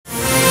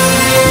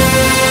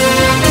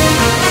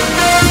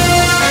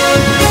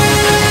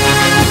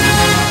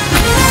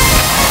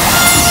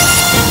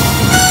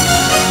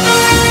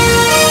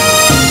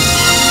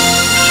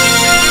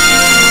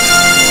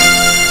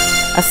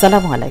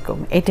আসসালামু আলাইকুম।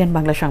 ATN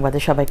বাংলা সংবাদে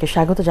সবাইকে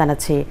স্বাগত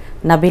জানাচ্ছি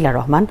নাবিলা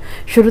রহমান।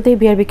 শুরুতেই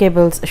বিআরবি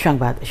কেবলস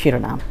সংবাদ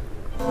শিরোনাম।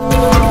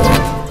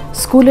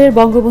 স্কুলের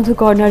বঙ্গবন্ধু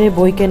কর্নারে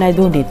বই কেনায়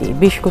দুর্নীতি,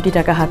 20 কোটি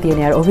টাকা হাতিয়ে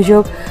নেওয়ার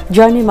অভিযোগ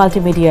জার্নি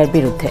মাল্টিমিডিয়ার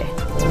বিরুদ্ধে।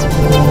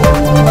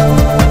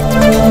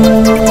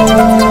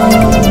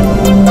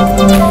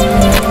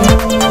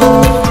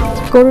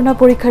 করোনা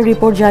পরীক্ষার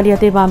রিপোর্ট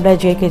জালিয়াতির মামলায়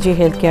জেকেজি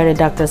হেলথ কেয়ারের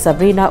ডাক্তার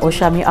সাবরিনা ও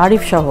স্বামী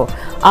আরিফ সহ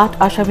 8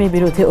 আসামির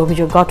বিরুদ্ধে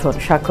অভিযোগ গঠন,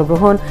 সাক্ষ্য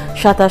গ্রহণ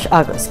 27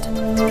 আগস্ট।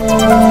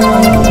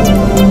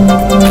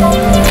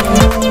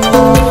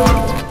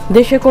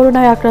 দেশে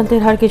করোনায়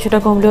আক্রান্তের হার কিছুটা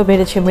কমলেও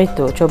বেড়েছে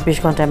মৃত্যু, 24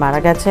 ঘন্টায় মারা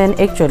গেছেন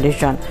 41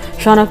 জন,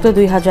 শনাক্ত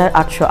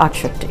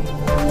 2868।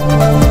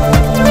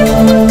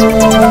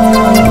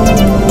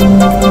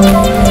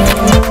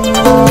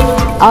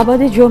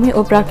 আবাদি জমি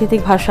ও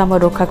প্রাকৃতিক ভারসাম্য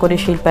রক্ষা করে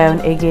শিল্পায়ন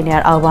এগিয়ে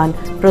নেওয়ার আহ্বান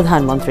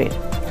প্রধানমন্ত্রীর।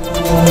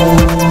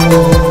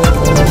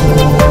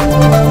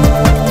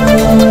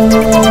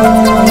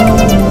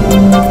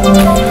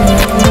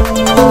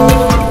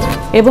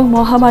 এবং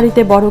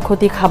মহামারীতে বড়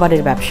ক্ষতি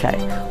খাবারের ব্যবসায়,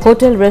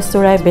 হোটেল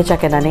রেস্তোরাঁয়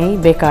বেচাকেনা নেই,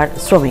 বেকার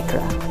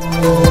শ্রমিকরা।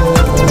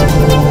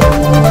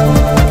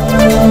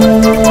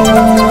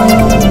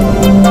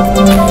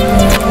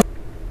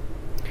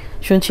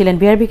 শুনছিলেন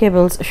বিআরবি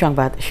কেবলস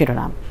সংবাদ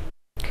শিরোনাম।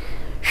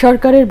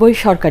 সরকারের বই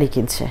সরকারই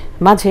কিনছে,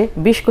 মাঝে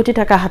 20 কোটি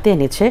টাকা হাতিয়ে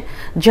নিচ্ছে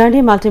জার্নি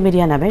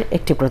মাল্টিমিডিয়া নামের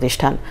একটি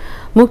প্রতিষ্ঠান।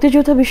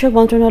 মুক্তিযুদ্ধ বিষয়ক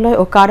মন্ত্রণালয়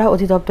ও কারা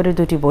অধিদপ্তরের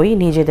দুটি বই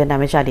নিজেদের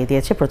নামে চালিয়ে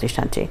দিয়েছে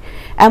প্রতিষ্ঠানটি।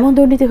 এমন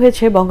দুর্নীতি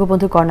হয়েছে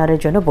বঙ্গবন্ধু কর্নারের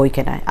জন্য বই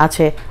কেনায়,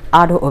 আছে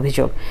আরও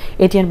অভিযোগ।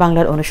 এটিএন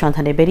বাংলার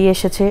অনুসন্ধানে বেরিয়ে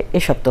এসেছে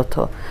এসব তথ্য।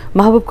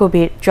 মাহবুব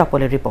কবির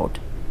চপলের রিপোর্ট।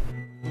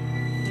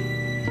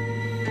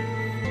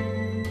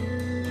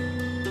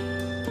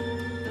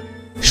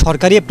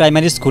 সরকারি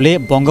প্রাইমারি স্কুলে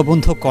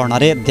বঙ্গবন্ধু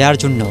কর্নারে দেওয়ার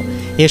জন্য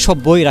এসব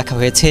বই রাখা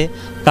হয়েছে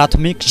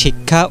প্রাথমিক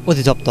শিক্ষা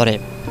অধিদপ্তরে।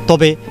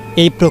 তবে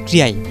এই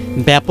প্রক্রিয়ায়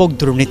ব্যাপক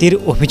দুর্নীতির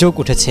অভিযোগ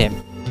উঠেছে।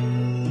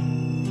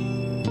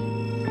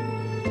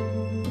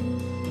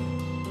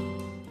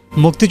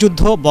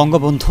 মুক্তিযুদ্ধ,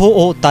 বঙ্গবন্ধু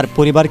ও তার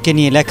পরিবারকে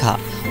নিয়ে লেখা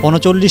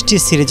 39টি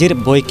সিরিজের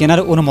বই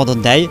কেনার অনুমোদন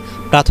দেয়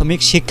প্রাথমিক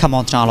শিক্ষা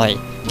মন্ত্রণালয়,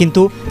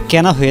 কিন্তু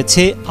কেনা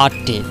হয়েছে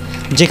 8টি,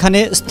 যেখানে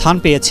স্থান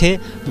পেয়েছে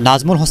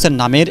নাজমুল হোসেন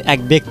নামের এক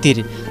ব্যক্তির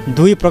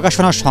 2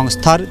 প্রকাশনা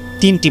সংস্থার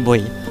 3টি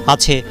বই,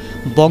 আছে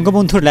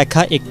বঙ্গবন্ধুর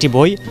লেখা একটি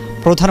বই,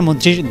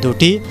 প্রধানমন্ত্রীর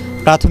 2টি,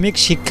 প্রাথমিক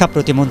শিক্ষা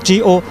প্রতিমন্ত্রী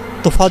ও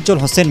তোফাজ্জল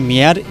হোসেন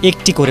মিয়ার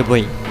 1টি করে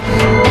বই।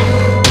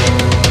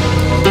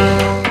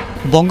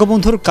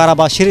 বঙ্গবন্ধুর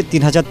কারাবাসের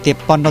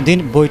 3053 দিন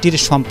বইটির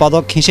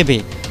সম্পাদক হিসেবে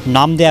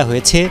নাম দেয়া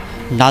হয়েছে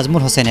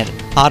নাজমুল হোসেনের,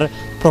 আর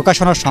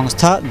প্রকাশনা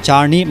সংস্থা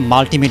জার্নি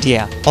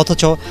মাল্টিমিডিয়া।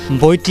 অথচ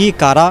বইটি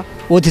কারা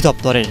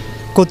অধিদপ্তরের,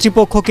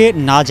 কর্তৃপক্ষকে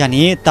না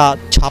জানিয়ে তা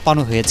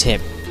ছাপানো হয়েছে।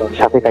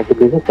 সাথে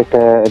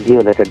একটা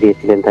ডিও লেটার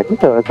দিয়েছিলেন তাকে,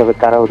 তবে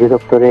কারা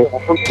অধিদপ্তরে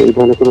এই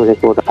ধরনের কোনো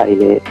রেকর্ড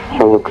আইনে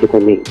সংরক্ষিত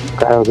নেই,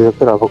 কারা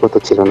অধিদপ্তর অবগত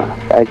ছিল না।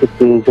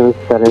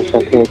 তাদের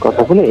সাথে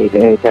কথা বলে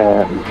এটা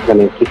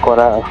মানে কি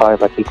করা হয়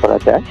বা কি করা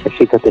যায় সে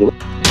সিদ্ধান্ত।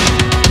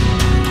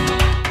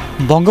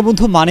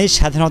 বঙ্গবন্ধু মানে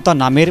স্বাধীনতা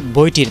নামের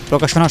বইটির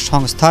প্রকাশনা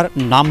সংস্থার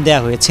নাম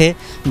দেয়া হয়েছে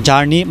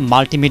জার্নি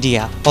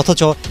মাল্টিমিডিয়া,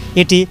 অথচ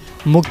এটি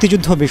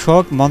মুক্তিযুদ্ধ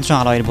বিষয়ক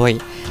মন্ত্রণালয়ের বই।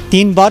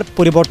 3 বার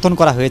পরিবর্তন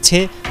করা হয়েছে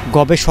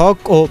গবেষক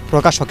ও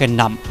প্রকাশকের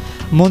নাম।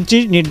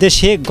 মন্ত্রীর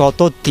নির্দেশে গত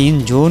 3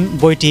 জুন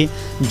বইটি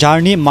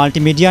জার্নি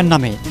মাল্টিমিডিয়ার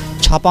নামে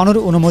ছাপানোর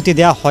অনুমতি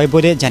দেওয়া হয়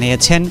বলে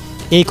জানিয়েছেন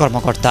এই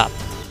কর্মকর্তা।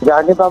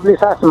 জার্নি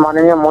পাবলিশার্স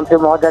মাননীয় মন্ত্রী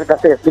মহোদয়ের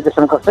কাছে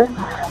অ্যাপ্লিকেশন করছে,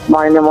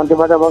 মাননীয় মন্ত্রী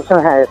মহোদয় বলছেন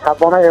হ্যাঁ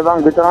ছাপানো এবং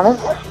বিতরণে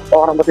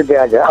অনুমতি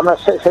দেওয়া যায়। আমরা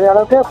সেই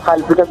আলোকে ফাইল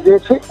ফিডব্যাক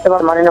দিয়েছি,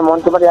 এবার মাননীয়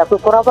মন্ত্রী মহোদয়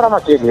অ্যাপ্রুভ করার পর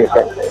আমরা চেক দিয়েছি।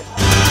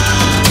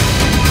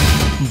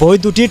 বই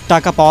দুটির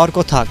টাকা পাওয়ার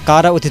কথা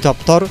কারা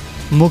অধিদপ্তর,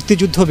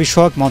 মুক্তিযুদ্ধ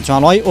বিষয়ক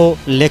মন্ত্রণালয় ও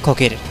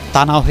লেখকের,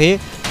 তা না হয়ে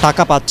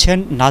টাকা পাচ্ছেন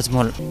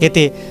নাজমুল।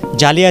 এতে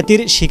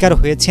জালিয়াতির শিকার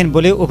হয়েছেন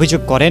বলে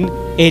অভিযোগ করেন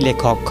এই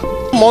লেখক।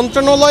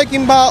 মন্ত্রণালয়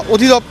কিংবা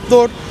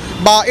অধিদপ্তর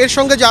বা এর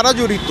সঙ্গে যারা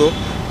জড়িত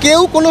কেউ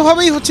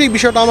কোনোভাবেই এই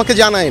বিষয়টা আমাকে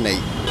জানায় নাই।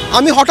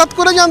 আমি হঠাৎ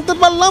করে জানতে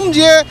পারলাম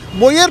যে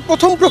বইয়ের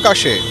প্রথম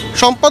প্রকাশে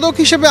সম্পাদক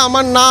হিসেবে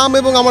আমার নাম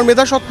এবং আমার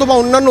মেধাস্বত্ব বা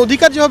অন্যান্য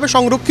অধিকার যেভাবে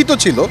সংরক্ষিত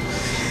ছিল,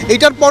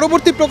 এটার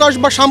পরবর্তী প্রকাশ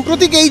বা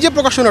সাম্প্রতিক এই যে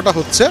প্রকাশনাটা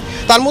হচ্ছে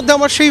তার মধ্যে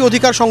আমার সেই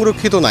অধিকার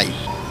সংরক্ষিত নাই।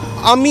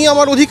 আমি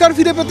আমার অধিকার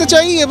ফিরে পেতে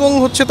চাই এবং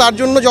তার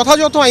জন্য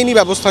যথাযথ আইনি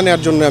ব্যবস্থা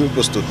নেওয়ার জন্য আমি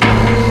প্রস্তুত।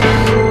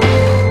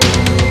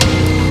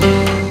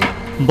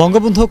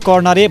 বঙ্গবন্ধু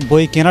কর্নারে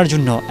বই কেনার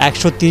জন্য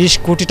 130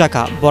 কোটি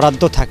টাকা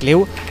বরাদ্দ থাকলেও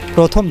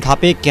প্রথম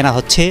ধাপে কেনা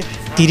হচ্ছে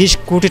 30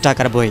 কোটি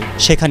টাকার বই।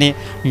 সেখানে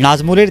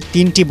নাজমুলের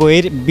 3টি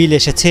বইয়ের বিল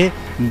এসেছে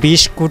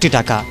 20 কোটি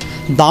টাকা,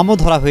 দামও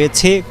ধরা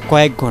হয়েছে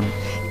কয়েক গুণ।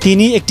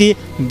 তিনি একটি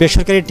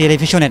বেসরকারি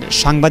টেলিভিশনের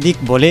সাংবাদিক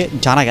বলে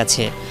জানা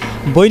গেছে।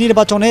 বই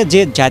নির্বাচনে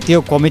যে জাতীয়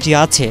কমিটি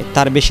আছে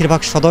তার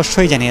বেশিরভাগ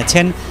সদস্যই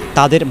জানিয়েছেন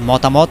তাদের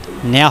মতামত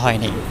নেওয়া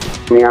হয়নি।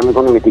 আমি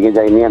কোনো মিটিংয়ে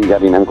যাইনি, আমি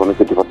জানি না, আমি কোনো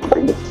চিঠিপত্র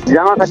পাইনি।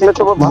 জানা থাকলে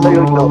তো ভালোই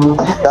হইতো,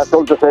 যা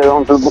চলতেছে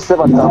অন্তত বুঝতে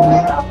পারতাম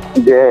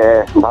যে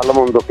ভালো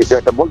মন্দ কিছু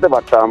একটা বলতে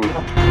পারতাম।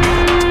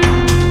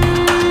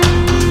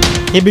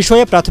 এ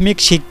বিষয়ে প্রাথমিক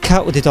শিক্ষা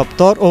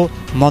অধিদপ্তর ও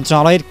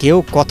মন্ত্রণালয়ের কেউ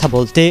কথা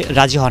বলতে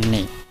রাজি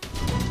হননি।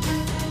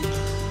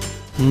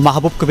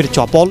 মাহবুব কবির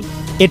চপল,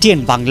 ATN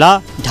বাংলা,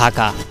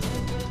 ঢাকা।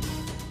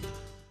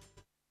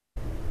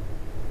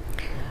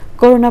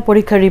 করোনা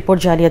পরীক্ষার রিপোর্ট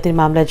জালিয়াতির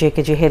মামলায়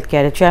জেকেজি হেলথ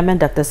কেয়ারের চেয়ারম্যান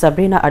ডাক্তার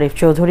সাবরিনা আরিফ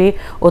চৌধুরী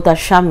ও তার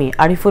স্বামী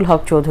আরিফুল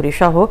হক চৌধুরী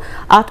সহ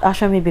 ৮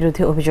 আসামির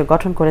বিরুদ্ধে অভিযোগ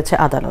গঠন করেছে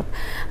আদালত।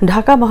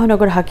 ঢাকা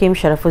মহানগর হাকিম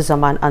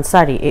শরাফুজ্জামান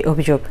আনসারী এই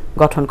অভিযোগ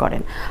গঠন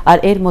করেন। আর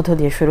এর মধ্য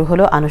দিয়ে শুরু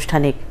হলো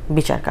আনুষ্ঠানিক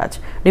বিচার কাজ।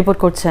 রিপোর্ট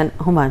করছেন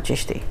হুমায়ুন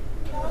চিশতি।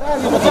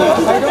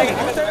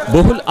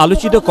 বহুল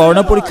আলোচিত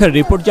করোনা পরীক্ষার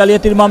রিপোর্ট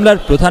জালিয়াতির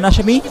মামলার প্রধান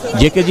আসামি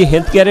জেকেজি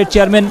হেলথ কেয়ারের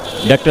চেয়ারম্যান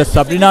ডাক্তার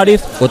সাবরিনা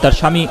আরিফ ও তার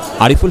স্বামী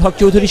আরিফুল হক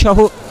চৌধুরী সহ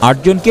 ৮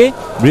 জনকে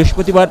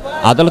বৃহস্পতিবার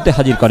আদালতে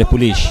হাজির করে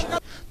পুলিশ।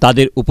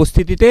 তাদের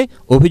উপস্থিতিতে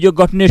অভিযোগ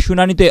গঠনের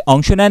শুনানিতে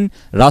অংশ নেন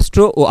রাষ্ট্র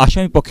ও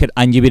আসামি পক্ষের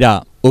আইনজীবীরা।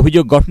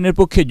 অভিযোগ গঠনের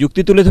পক্ষে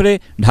যুক্তি তুলে ধরে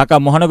ঢাকা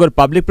মহানগর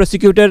পাবলিক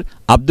প্রসিকিউটর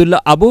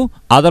আব্দুল্লাহ আবু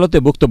আদালতে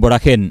বক্তব্য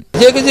রাখেন।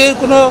 জেকেজির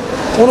কোনো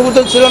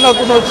অনুমোদন ছিল না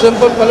কোনো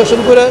স্যাম্পল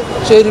কালেকশন করে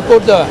সেই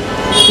রিপোর্ট দেওয়া,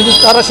 কিন্তু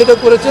তারা সেটা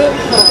করেছে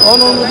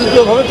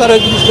অননুমোদিতভাবে। তারা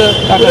এই জিনিসটা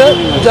করে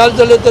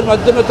জালিয়াতির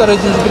মাধ্যমে তারা এই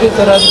জিনিসগুলি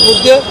তারা রিপোর্ট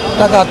দিয়ে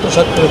টাকা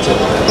আত্মসাৎ করেছে।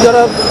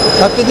 যারা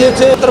সাক্ষী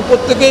দিয়েছে তারা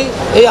প্রত্যেকেই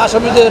এই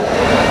আসামিদের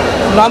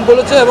নাম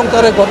বলেছে এবং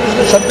তারা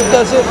ঘটনার সম্পৃক্ত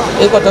আছে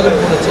এই কথাগুলো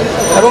বলেছে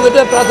এবং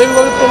এটা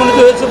প্রাথমিকভাবে প্রমাণিত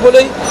হয়েছে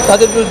বলেই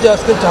তাদের বিরুদ্ধে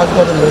আজকে চার্জ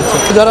গঠন হয়েছে।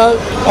 যারা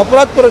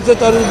অপরাধ করেছে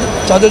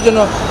তাদের জন্য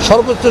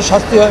সর্বোচ্চ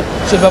শাস্তি হয়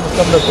সে ব্যবস্থা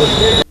আমরা করব।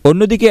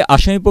 অন্যদিকে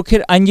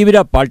আসামিপক্ষের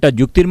আইনজীবীরা পাল্টা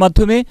যুক্তির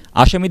মাধ্যমে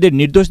আসামিদের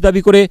নির্দোষ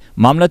দাবি করে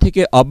মামলা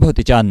থেকে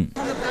অব্যাহতি চান।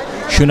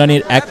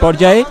 শুনানির এক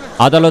পর্যায়ে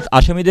আদালত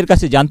আসামিদের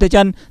কাছে জানতে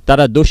চান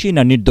তারা দোষী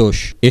না নির্দোষ।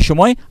 এ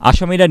সময়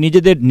আসামিরা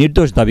নিজেদের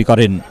নির্দোষ দাবি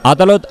করেন।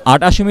 আদালত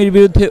 ৮ আসামির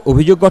বিরুদ্ধে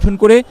অভিযোগ গঠন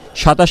করে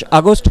 ২৭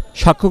 আগস্ট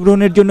সাক্ষ্য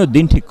গ্রহণের জন্য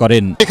দিন ঠিক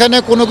করেন। এখানে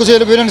কোনো কিছু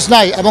এভিডেন্স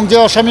নাই এবং যে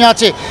আসামি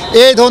আছে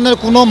এই ধরনের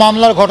কোনো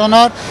মামলার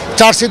ঘটনার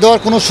চার্জশিট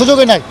দেওয়ার কোনো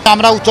সুযোগই নাই।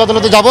 আমরা উচ্চ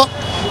আদালতে যাব,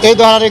 এই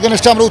ধরনের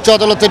এগেনস্টে আমরা উচ্চ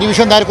আদালতে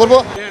ডিভিশন দায়ের করব।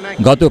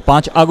 গত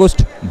 ৫ আগস্ট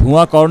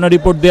ভুয়া করোনা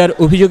রিপোর্ট দেওয়ার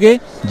অভিযোগে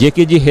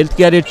জেকেজি হেলথ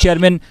কেয়ারের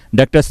চেয়ারম্যান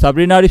ডাক্তার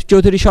সাবরিনা আরিফ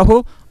চৌধুরী সহ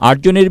 ৮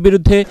 জনের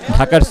বিরুদ্ধে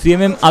ঢাকার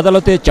সিএমএম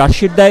আদালতে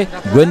চার্জশিট দেয়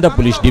গোয়েন্দা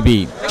পুলিশ ডিবি।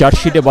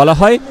 চার্জশিটে বলা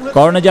হয়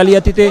করোনা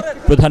জালিয়াতিতে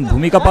প্রধান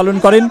ভূমিকা পালন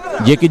করেন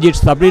জেকেজির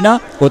সাবরিনা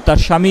ও তার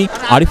স্বামী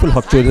আরিফুল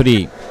হক চৌধুরী।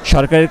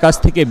 সরকারের কাছ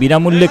থেকে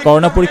বিনামূল্যে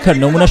করোনা পরীক্ষার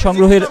নমুনা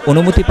সংগ্রহের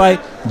অনুমতি পায়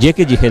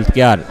জেকেজি হেলথ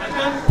কেয়ার।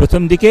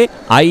 প্রথম দিকে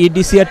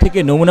আইইডিসিআর থেকে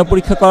নমুনা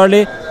পরীক্ষা করালে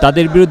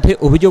তাদের বিরুদ্ধে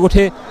অভিযোগ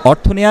ওঠে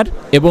অর্থ নেয়ার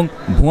এবং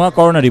ভুয়া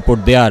করোনা রিপোর্ট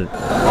দেওয়ার।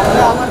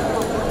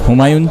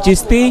 হুমায়ুন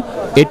চিশতি,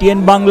 ATN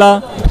বাংলা,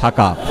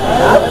 ঢাকা।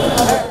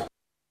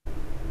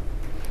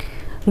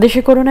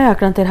 দেশে করোনায়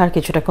আক্রান্তের হার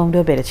কিছুটা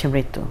কমলেও বেড়েছে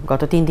মৃত্যু।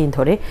 গত ৩ দিন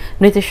ধরে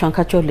মৃতের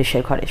সংখ্যা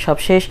 ৪০-এর ঘরে।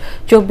 সবশেষ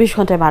 ২৪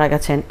 ঘন্টায় মারা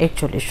গেছেন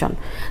 ৪১ জন।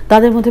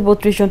 তাদের মধ্যে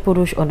 ৩২ জন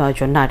পুরুষ ও ৯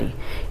 জন নারী।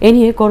 এ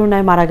নিয়ে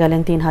করোনায় মারা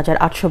গেলেন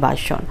 ৩,৮২২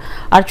 জন।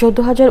 আর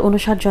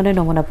 ১৪,০৫৯ জনের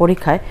নমুনা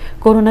পরীক্ষায়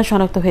করোনা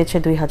শনাক্ত হয়েছে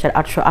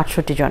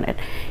 ২,৮৬৮ জনের।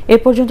 এ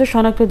পর্যন্ত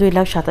শনাক্ত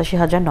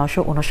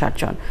 ২,৮৭,৯৫৯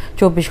 জন।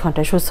 ২৪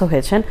 ঘন্টায় সুস্থ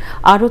হয়েছেন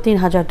আরও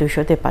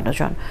 ৩,২৫৩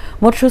 জন।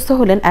 মোট সুস্থ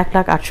হলেন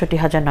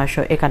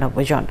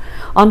 ১,৬৮,৯৯১ জন।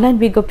 অনলাইন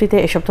বিজ্ঞপ্তিতে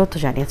এসব তথ্য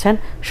জানিয়েছেন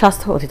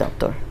স্বাস্থ্য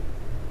অধিদপ্তর।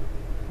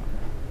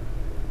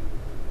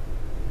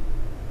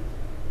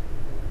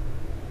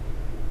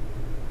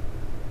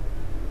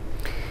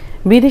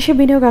 বিদেশি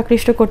বিনিয়োগ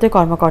আকৃষ্ট করতে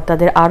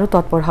কর্মকর্তাদের আরও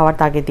তৎপর হওয়ার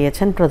তাগিদ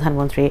দিয়েছেন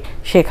প্রধানমন্ত্রী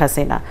শেখ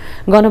হাসিনা।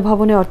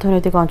 গণভবনে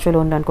অর্থনৈতিক অঞ্চল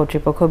উন্নয়ন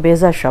কর্তৃপক্ষ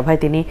বেজার সভায়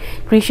তিনি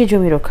কৃষি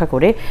জমি রক্ষা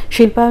করে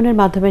শিল্পায়নের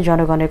মাধ্যমে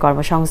জনগণের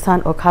কর্মসংস্থান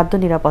ও খাদ্য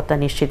নিরাপত্তা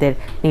নিশ্চিতের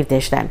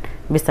নির্দেশ দেন।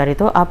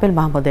 বিস্তারিত আপেল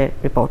মাহমুদের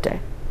রিপোর্টে।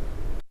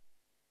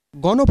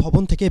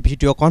 গণভবন থেকে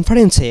ভিডিও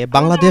কনফারেন্সে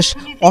বাংলাদেশ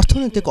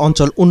অর্থনৈতিক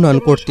অঞ্চল উন্নয়ন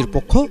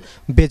কর্তৃপক্ষ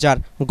বেজার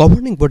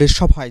গভর্নিং বোর্ডের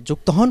সভায়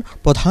যুক্ত হন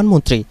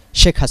প্রধানমন্ত্রী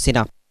শেখ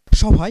হাসিনা।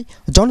 সভায়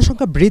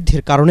জনসংখ্যা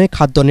বৃদ্ধির কারণে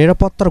খাদ্য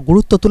নিরাপত্তার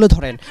গুরুত্ব তুলে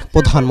ধরেন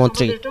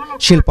প্রধানমন্ত্রী।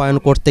 শিল্পায়ন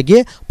করতে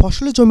গিয়ে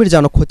ফসলি জমির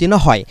যেন ক্ষতি না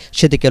হয়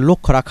সেদিকে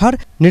লক্ষ্য রাখার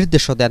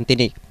নির্দেশও দেন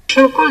তিনি।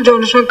 সকল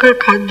জনসংখ্যার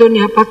খাদ্য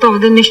নিরাপত্তা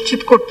আমাদের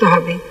নিশ্চিত করতে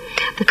হবে।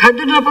 খাদ্য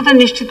নিরাপত্তা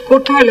নিশ্চিত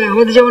করতে হলে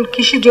আমাদের যেমন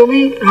কৃষি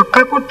জমি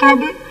রক্ষা করতে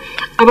হবে,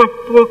 আবার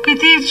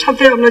প্রকৃতির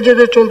সাথে আমরা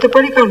যাতে চলতে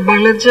পারি, কারণ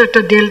বাংলাদেশের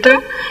একটা ডেল্টা,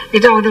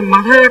 এটা আমাদের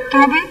মাথায় রাখতে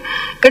হবে।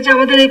 কাজে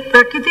আমাদের এই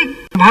প্রাকৃতিক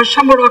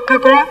ভারসাম্য রক্ষা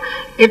করা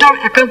এটাও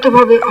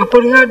একান্তভাবে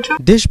অপরিহার্য।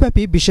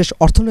 দেশব্যাপী বিশেষ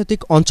অর্থনৈতিক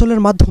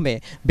অঞ্চলের মাধ্যমে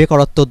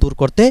বেকারত্ব দূর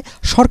করতে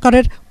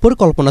সরকারের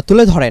পরিকল্পনা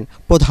তুলে ধরেন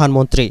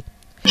প্রধানমন্ত্রী।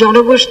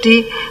 জনগোষ্ঠী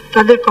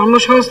তাদের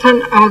কর্মসংস্থান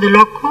আমাদের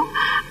লক্ষ্য।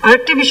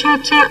 আরেকটি বিষয়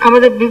হচ্ছে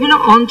আমাদের বিভিন্ন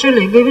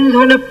অঞ্চলে বিভিন্ন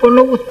ধরনের পণ্য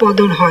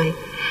উৎপাদন হয়।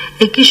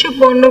 এই কৃষি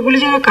পণ্যগুলি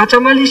যেন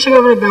কাঁচামাল হিসেবে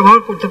আমরা ব্যবহার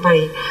করতে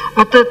পারি,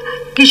 অর্থাৎ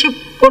কৃষি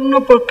পণ্য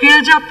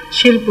প্রক্রিয়াজাত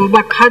শিল্প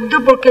বা খাদ্য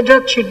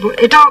প্রক্রিয়াজাত শিল্প,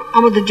 এটাও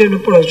আমাদের জন্য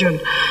প্রয়োজন।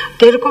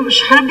 তো এরকম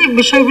সার্বিক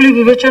বিষয়গুলি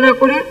বিবেচনা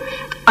করে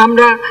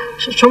আমরা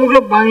সমগ্র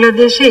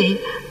বাংলাদেশেই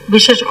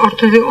বিশেষ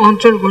অর্থনৈতিক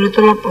অঞ্চল গড়ে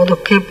তোলার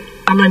পদক্ষেপ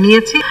আমরা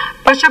নিয়েছি।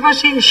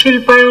 পাশাপাশি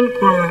শিল্পায়ন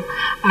করা,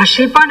 আর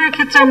শিল্পায়নের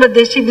ক্ষেত্রে আমরা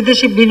দেশি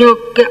বিদেশি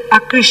বিনিয়োগকে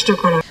আকৃষ্ট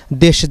করা।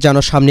 দেশ যেন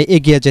সামনে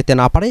এগিয়ে যেতে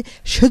না পারে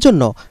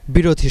সেজন্য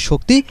বিরোধী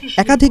শক্তি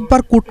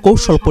একাধিকবার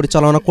কূটকৌশল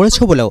পরিচালনা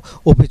করেছে বলেও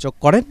অভিযোগ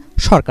করেন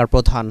সরকার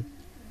প্রধান।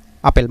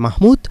 Apple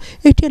Mahmud,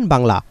 ATN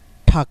Bangla,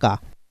 Dhaka.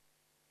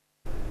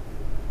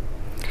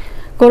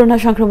 Corona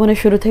সংক্রমণের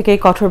শুরু থেকেই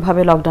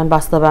কঠোরভাবে লকডাউন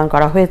বাস্তবায়ন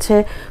করা হয়েছে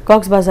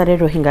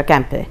কক্সবাজারের রোহিঙ্গা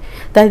ক্যাম্পে।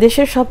 তাই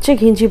দেশের সবচেয়ে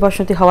ঘিঞ্জি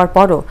বসতি হওয়ার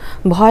পরও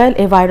ভয়াল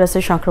এ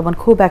ভাইরাসের সংক্রমণ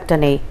খুব একটা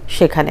নেই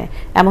সেখানে,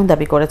 এমন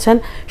দাবি করেছেন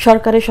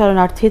সরকারের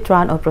শরণার্থী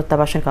ত্রাণ ও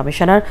প্রত্যাবাসন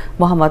কমিশনার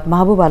মোহাম্মদ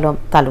মাহবুব আলম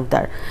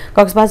তালুকদার।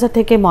 কক্সবাজার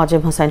থেকে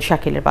মজেম হোসেন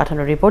শাকিলের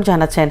পাঠানো রিপোর্ট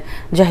জানাচ্ছেন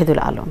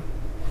জাহিদুল আলম।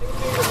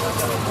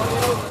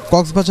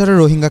 কক্সবাজারের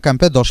রোহিঙ্গা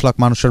ক্যাম্পে 10 লাখ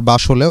মানুষের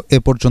বাস হলেও এ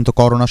পর্যন্ত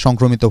করোনা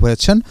সংক্রমিত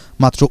হয়েছেন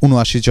মাত্র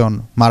 79 জন,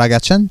 মারা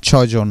গেছেন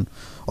 6 জন।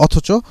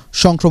 অথচ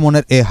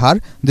সংক্রমণের এ হার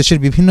দেশের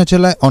বিভিন্ন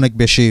জেলায় অনেক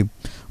বেশি।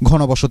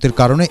 ঘনবসতির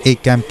কারণে এই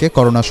ক্যাম্পকে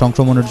করোনা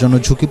সংক্রমণের জন্য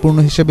ঝুঁকিপূর্ণ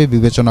হিসেবে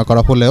বিবেচনা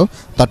করা হলেও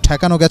তা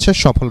ঠেকানো গেছে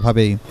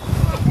সফলভাবেই।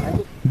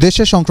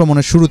 দেশে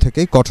সংক্রমণের শুরু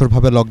থেকেই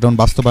কঠোরভাবে লকডাউন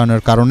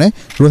বাস্তবায়নের কারণে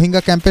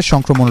রোহিঙ্গা ক্যাম্পে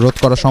সংক্রমণ রোধ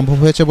করা সম্ভব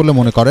হয়েছে বলে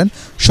মনে করেন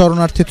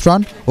শরণার্থী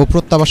ত্রাণ ও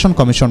প্রত্যাবাসন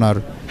কমিশনার।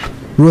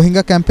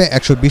 রোহিঙ্গা ক্যাম্পে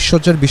 120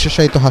 শয্যার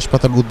বিশেষায়িত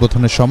হাসপাতাল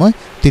উদ্বোধনের সময়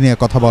তিনি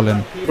কথা বলেন।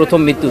 প্রথম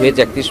মৃত্যু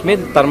হয়েছে 31 মে,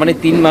 তার মানে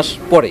 3 মাস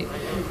পরে।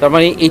 তার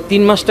মানে এই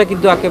 3 মাসটা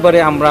কিন্তু একেবারে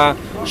আমরা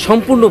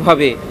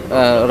সম্পূর্ণভাবে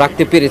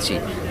রাখতে পেরেছি।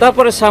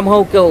 তারপরে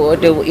সামহাউ কেউ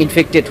এটা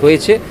ইনফেক্টেড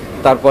হয়েছে,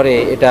 তারপরে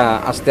এটা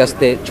আস্তে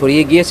আস্তে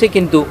ছড়িয়ে গিয়েছে,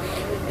 কিন্তু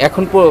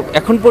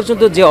এখন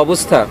পর্যন্ত যে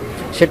অবস্থা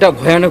সেটা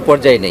ভয়ানক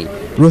পর্যায়ে নেই।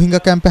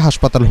 রোহিঙ্গা ক্যাম্পে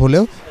হাসপাতাল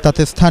হলেও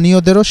তাতে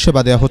স্থানীয়দেরও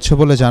সেবা দেওয়া হচ্ছে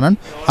বলে জানান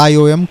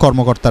আইওএম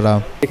কর্মকর্তারা।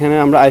 এখানে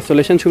আমরা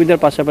আইসোলেশন সুবিধার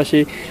পাশাপাশি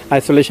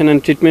আইসোলেশন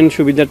অ্যান্ড ট্রিটমেন্ট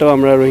সুবিধাটাও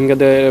আমরা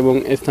রোহিঙ্গাদের এবং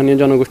স্থানীয়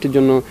জনগোষ্ঠীর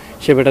জন্য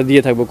সেবাটা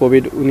দিয়ে থাকবো।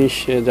 কোভিড-19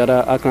 যারা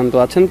আক্রান্ত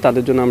আছেন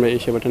তাদের জন্য আমরা এই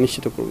সেবাটা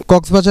নিশ্চিত করব।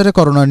 কক্সবাজারে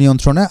করোনা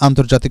নিয়ন্ত্রণে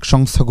আন্তর্জাতিক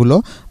সংস্থাগুলো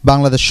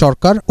বাংলাদেশ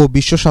সরকার ও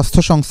বিশ্ব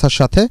স্বাস্থ্য সংস্থার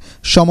সাথে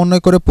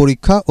সমন্বয় করে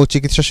পরীক্ষা ও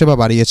চিকিৎসা সেবা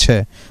বাড়িয়েছে।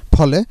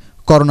 ফলে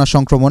করোনা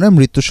সংক্রমণে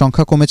মৃত্যুর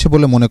সংখ্যা কমেছে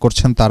বলে মনে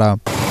করছেন তারা।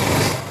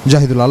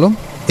 জাহিদুল আলম,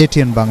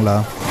 ATN বাংলা।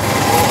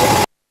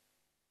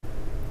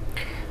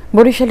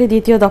 বরিশালে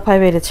দ্বিতীয় দফায়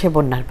বেড়েছে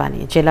বন্যার পানি।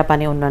 জেলা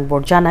পানি উন্নয়ন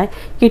বোর্ড জানায়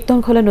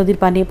কীর্তনখোলা নদীর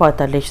পানি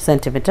 45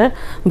 সেন্টিমিটার,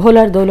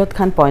 ভোলার দৌলত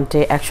খান পয়েন্টে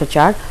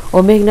 104 ও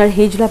মেঘনার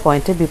হিজলা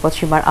পয়েন্টে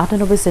বিপদসীমার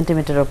 98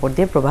 সেন্টিমিটার ওপর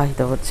দিয়ে প্রবাহিত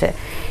হচ্ছে।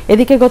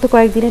 এদিকে গত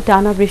কয়েকদিনে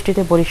টানা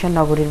বৃষ্টিতে বরিশাল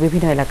নগরীর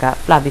বিভিন্ন এলাকা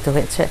প্লাবিত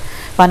হয়েছে।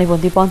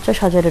 পানিবন্দী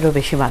 50,000-এরও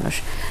বেশি মানুষ।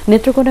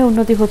 নেত্রকোনায়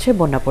উন্নতি হচ্ছে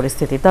বন্যা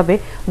পরিস্থিতি, তবে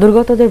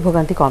দুর্গতদের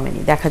ভোগান্তি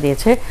কমেনি। দেখা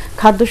দিয়েছে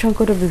খাদ্য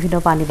সংকট ও বিভিন্ন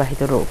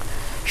পানিবাহিত রোগ।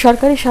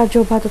 সরকারি সাহায্য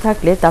অব্যাহত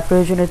থাকলে তা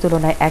প্রয়োজনের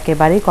তুলনায়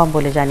একেবারেই কম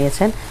বলে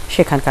জানিয়েছেন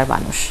সেখানকার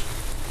মানুষ।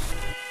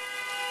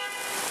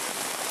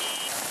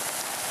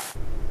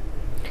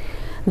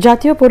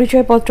 জাতীয়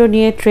পরিচয়পত্র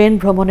নিয়ে ট্রেন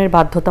ভ্রমণের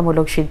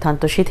বাধ্যতামূলক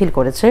সিদ্ধান্ত শিথিল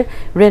করেছে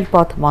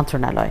রেলপথ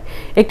মন্ত্রণালয়।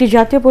 একটি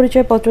জাতীয়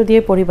পরিচয়পত্র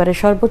দিয়ে পরিবারের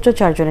সর্বোচ্চ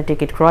 4 জনের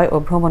টিকিট ক্রয় ও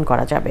ভ্রমণ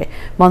করা যাবে।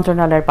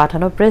 মন্ত্রণালয়ের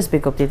পাঠানো প্রেস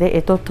বিজ্ঞপ্তিতে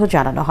এ তথ্য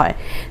জানানো হয়।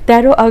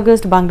 13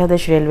 আগস্ট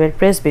বাংলাদেশ রেলওয়ের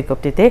প্রেস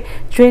বিজ্ঞপ্তিতে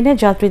ট্রেনে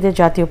যাত্রীদের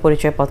জাতীয়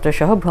পরিচয়পত্র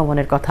সহ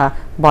ভ্রমণের কথা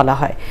বলা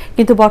হয়,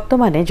 কিন্তু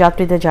বর্তমানে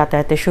যাত্রীদের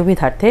যাতায়াতের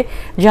সুবিধার্থে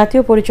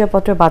জাতীয়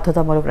পরিচয়পত্র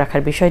বাধ্যতামূলক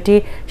রাখার বিষয়টি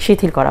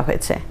শিথিল করা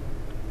হয়েছে।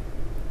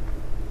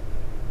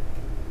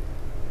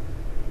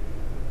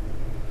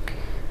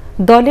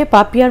 দলে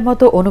পাপিয়ার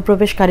মতো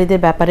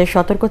অনুপ্রবেশকারীদের ব্যাপারে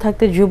সতর্ক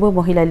থাকতে যুব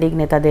মহিলা লীগ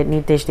নেতাদের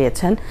নির্দেশ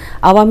দিয়েছেন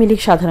আওয়ামী লীগ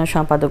সাধারণ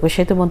সম্পাদক ও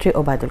সেতুমন্ত্রী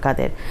ওবায়দুল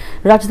কাদের।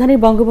 রাজধানীর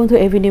বঙ্গবন্ধু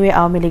এভিনিউয়ে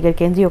আওয়ামী লীগের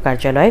কেন্দ্রীয়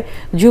কার্যালয়ে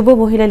যুব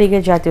মহিলা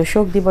লীগের জাতীয়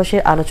শোক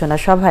দিবসের আলোচনা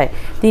সভায়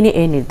তিনি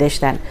এই নির্দেশ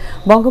দেন।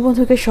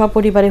 বঙ্গবন্ধুকে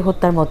সপরিবারে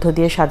হত্যার মধ্য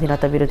দিয়ে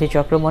স্বাধীনতা বিরোধী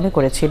চক্র মনে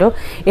করেছিল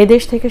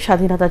এদেশ থেকে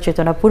স্বাধীনতার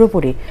চেতনা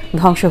পুরোপুরি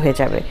ধ্বংস হয়ে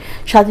যাবে।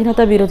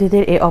 স্বাধীনতা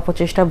বিরোধীদের এই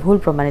অপচেষ্টা ভুল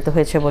প্রমাণিত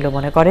হয়েছে বলে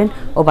মনে করেন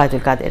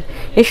ওবায়দুল কাদের।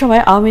 এ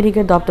সময় আওয়ামী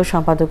লীগের দপ্তর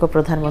সম্পাদক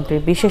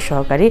প্রধানমন্ত্রীর বিশেষ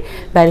সহকারী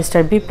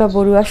ব্যারিস্টার বিপ্লব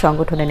বড়ুয়া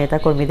সংগঠনের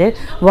নেতাকর্মীদের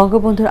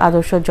বঙ্গবন্ধুর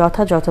আদর্শ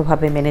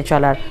যথাযথভাবে মেনে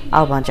চলার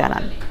আহ্বান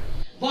জানান।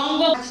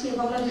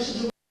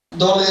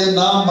 দলের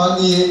নাম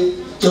ভাঙিয়ে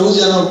কেউ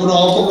যেন কোনো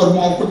অপকর্ম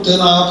করতে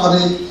না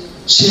পারে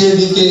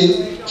সেদিকে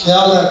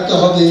খেয়াল রাখতে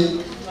হবে।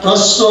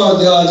 প্রশ্রয়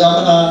দেওয়া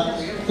যাবে না।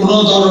 কোনো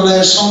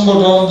ধরনের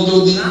সংগঠন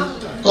বিরোধী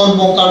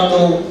কর্মকাণ্ড,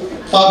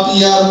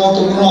 পাপিয়ার মতো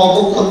কোনো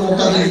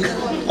অপকর্মকারী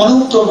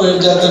অনুপ্রবেশ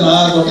যাতে না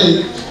ঘটে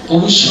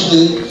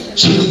ভবিষ্যতে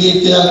সেদিকে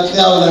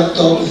খেয়াল রাখতে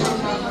হবে।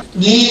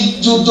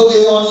 নিজ উদ্যোগে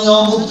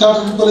অনিয়ম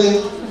উদ্ঘাটন করে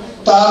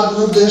তার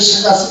বিরুদ্ধে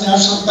শেখ হাসিনা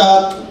সরকার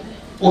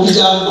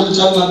অভিযান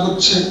পরিচালনা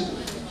করছে।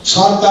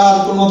 সরকার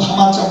কোনো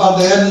ধামাচাপা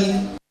দেয়নি।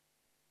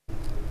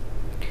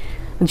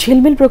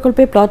 ঝিলমিল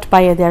প্রকল্পে প্লট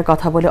পাইয়ে দেওয়ার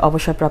কথা বলে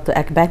অবসরপ্রাপ্ত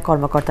এক ব্যাংক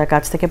কর্মকর্তার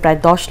কাছ থেকে প্রায়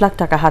 10 লাখ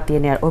টাকা হাতিয়ে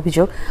নেওয়ার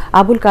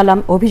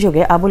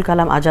অভিযোগে আবুল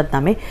কালাম আজাদ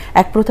নামে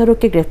এক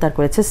প্রতারককে গ্রেফতার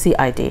করেছে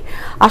সিআইডি।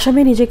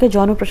 আসামি নিজেকে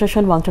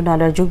জনপ্রশাসন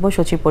মন্ত্রণালয়ের যুগ্ম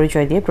সচিব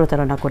পরিচয় দিয়ে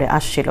প্রতারণা করে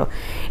আসছিল।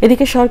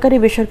 এদিকে সরকারি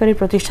বেসরকারি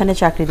প্রতিষ্ঠানে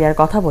চাকরি দেওয়ার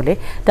কথা বলে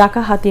টাকা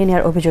হাতিয়ে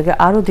নেওয়ার অভিযোগে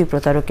আরও 2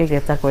 প্রতারককে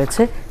গ্রেফতার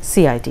করেছে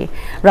সিআইডি।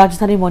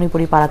 রাজধানীর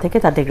মণিপুরি পাড়া থেকে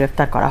তাদের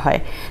গ্রেফতার করা হয়।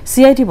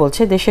 সিআইডি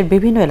বলছে দেশের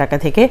বিভিন্ন এলাকা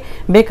থেকে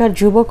বেকার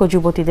যুবক ও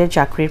যুবতীদের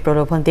চাকরির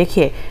প্রলোভন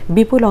দেখিয়ে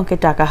বিপুল অঙ্কের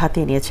টাকা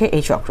হাতিয়ে নিয়েছে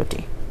এই চক্রটি।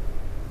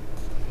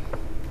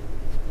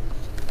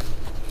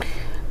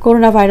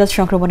 করোনা ভাইরাস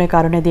সংক্রমণের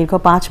কারণে দীর্ঘ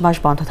 5 মাস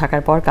বন্ধ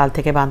থাকার পর কাল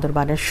থেকে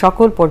বান্দরবানের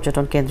সকল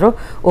পর্যটন কেন্দ্র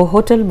ও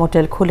হোটেল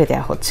মোটেল খুলে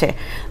দেওয়া হচ্ছে।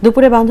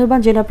 দুপুরে বান্দরবান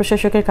জেলা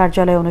প্রশাসকের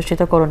কার্যালয়ে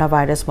অনুষ্ঠিত করোনা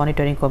ভাইরাস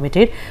মনিটরিং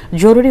কমিটির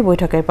জরুরি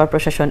বৈঠকের পর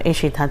প্রশাসন এই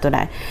সিদ্ধান্ত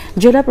নেয়।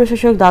 জেলা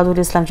প্রশাসক দাউদুল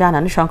ইসলাম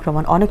জানান,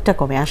 সংক্রমণ অনেকটা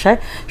কমে আসায়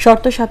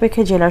শর্ত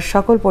সাপেক্ষে জেলার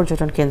সকল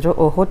পর্যটন কেন্দ্র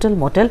ও হোটেল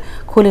মোটেল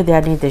খুলে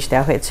দেওয়ার নির্দেশ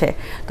দেওয়া হয়েছে।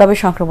 তবে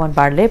সংক্রমণ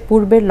বাড়লে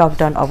পূর্বের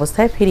লকডাউন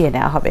অবস্থায় ফিরিয়ে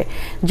নেওয়া হবে।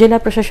 জেলা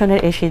প্রশাসনের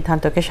এই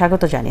সিদ্ধান্তকে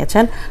স্বাগত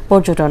জানিয়েছেন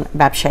পর্যটন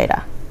ব্যবসায়ীরা।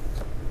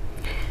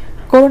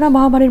 করোনা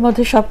মহামারীর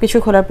মধ্যে সবকিছু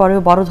খোলার পরেও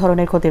বড়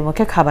ধরনের ক্ষতির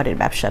মুখে খাবারের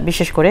ব্যবসা,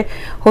 বিশেষ করে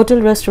হোটেল,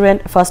 রেস্টুরেন্ট,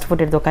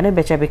 ফাস্টফুডের দোকানে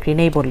বেচা বিক্রি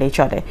নেই বললেই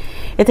চলে।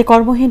 এতে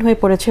কর্মহীন হয়ে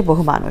পড়েছে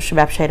বহু মানুষ।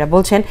 ব্যবসায়ীরা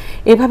বলছেন,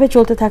 এভাবে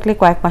চলতে থাকলে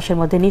কয়েক মাসের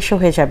মধ্যে নিঃস্ব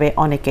হয়ে যাবে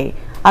অনেকেই।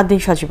 আদিন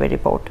সজীবের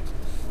রিপোর্ট।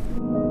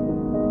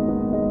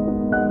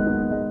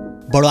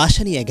 বড়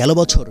আশা নিয়ে গেল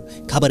বছর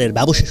খাবারের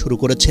ব্যবসা শুরু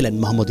করেছিলেন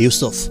মোহাম্মদ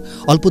ইউসুফ।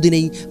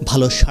 অল্পদিনেই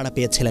ভালো সাড়া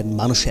পেয়েছিলেন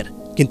মানুষের,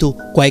 কিন্তু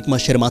কয়েক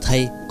মাসের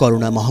মাথায়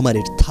করোনা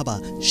মহামারীর থাবা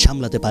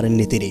সামলাতে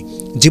পারেননি তিনি।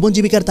 জীবন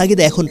জীবিকার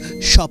তাগিদে এখন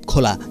সব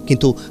খোলা,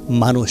 কিন্তু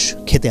মানুষ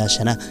খেতে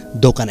আসে না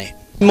দোকানে।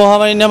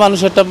 মহামারী নিয়ে মানুষ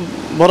একটা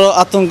বড়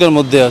আতঙ্কের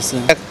মধ্যে আছে,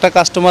 একটা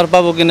কাস্টমার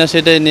পাবো কিনা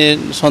সেটাই নিয়ে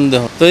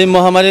সন্দেহ। তো এই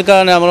মহামারীর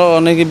কারণে আমরা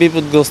অনেকে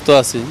বিপদগ্রস্ত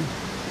আছি,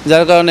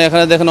 যার কারণে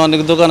এখানে দেখেন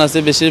অনেক দোকান আছে,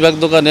 বেশিরভাগ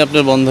দোকানে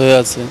আপনার বন্ধ হয়ে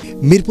আছে।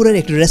 মিরপুরের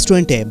একটি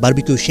রেস্টুরেন্টে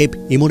বারবিকিউ শেফ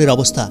ইমনের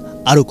অবস্থা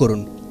আরও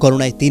করুন।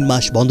 করোনায় 3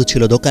 মাস বন্ধ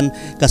ছিল দোকান,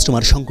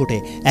 কাস্টমার সংকটে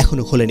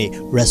এখনো খোলেনি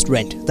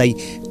রেস্টুরেন্ট, তাই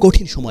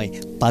কঠিন সময়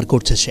পার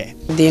করছে সে।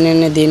 দিন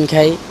এনে দিন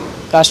খাই,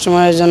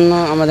 কাস্টমারের জন্য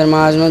আমাদের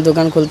মাঝে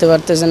দোকান খুলতে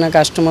পারতেছে না,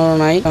 কাস্টমারও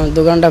নাই।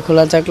 দোকানটা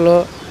খোলা থাকলেও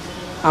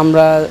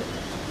আমরা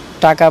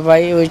টাকা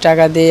পাই, ওই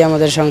টাকা দিয়ে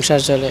আমাদের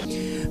সংসার চলে।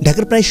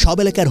 ঢাকার প্রায় সব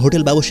এলাকার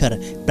হোটেল ব্যবসার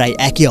প্রায়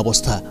একই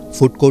অবস্থা।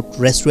 ফুড কোর্ট,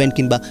 রেস্টুরেন্ট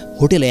কিংবা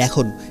হোটেলে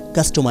এখন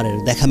কাস্টমারের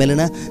দেখা মেলে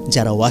না।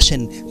 যারা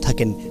আসেন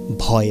থাকেন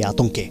ভয়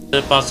আতঙ্কে।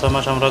 5-6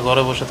 মাস আমরা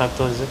ঘরে বসে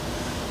থাকতে হয়েছে,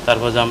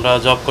 তারপর আমরা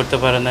জব করতে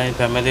পারি নাই,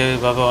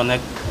 ফ্যামিলিভাবে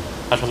অনেক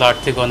আসলে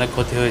আর্থিক অনেক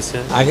ক্ষতি হয়েছে।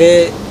 আগে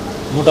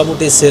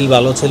মোটামুটি সেল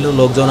ভালো ছিল,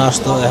 লোকজন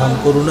আসতো, এখন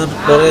করোনার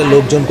পরে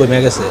লোকজন কমে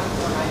গেছে,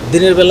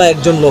 দিনের বেলা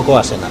একজন লোকও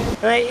আসে না।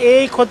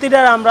 এই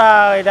ক্ষতিটার আমরা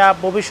এটা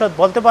ভবিষ্যৎ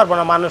বলতে পারবো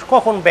না, মানুষ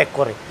কখন ব্যাক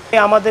করে।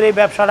 আমাদের এই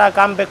ব্যবসাটা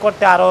কাম ব্যাক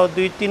করতে আরও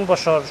 2-3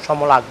 বছর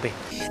সময় লাগবে।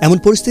 এমন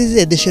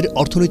পরিস্থিতিতে দেশের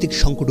অর্থনৈতিক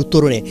সংকট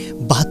উত্তরণে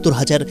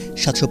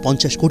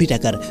 72,750 কোটি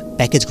টাকার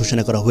প্যাকেজ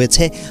ঘোষণা করা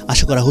হয়েছে।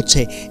 আশা করা হচ্ছে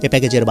এ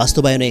প্যাকেজের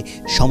বাস্তবায়নে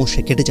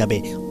সমস্যা কেটে যাবে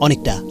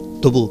অনেকটা।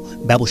 তবু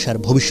ব্যবসার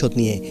ভবিষ্যৎ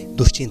নিয়ে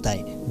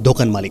দুশ্চিন্তায়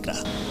দোকান মালিকরা।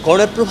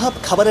 করোনার প্রভাব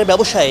খাবারের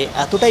ব্যবসায়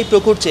এতটাই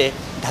প্রকট যে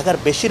ঢাকার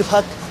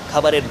বেশিরভাগ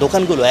খাবারের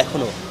দোকানগুলো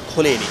এখনও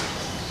খোলেনি।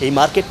 এই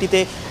মার্কেটটিতে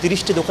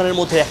 30টি দোকানের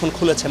মধ্যে এখন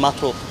খুলেছে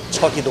মাত্র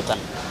 6টি দোকান।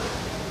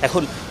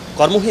 এখন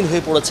কর্মহীন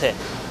হয়ে পড়েছে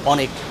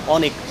অনেক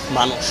অনেক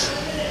মানুষ।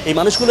 এই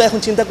মানুষগুলো এখন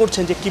চিন্তা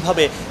করছেন যে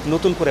কিভাবে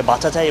নতুন করে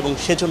বাঁচা যায়, এবং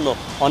সেজন্য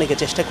অনেকে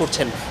চেষ্টা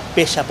করছেন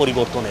পেশা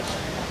পরিবর্তনের।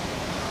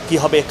 কি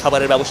হবে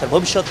খাবারের ব্যবসার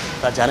ভবিষ্যৎ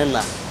তা জানেন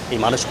না এই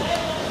মানুষগুলো।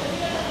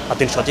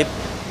 আদিন সজীব,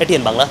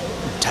 ATN বাংলা,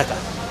 ঢাকা।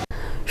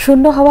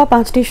 শূন্য হওয়া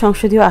 5টি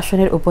সংসদীয়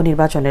আসনের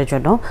উপনির্বাচনের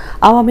জন্য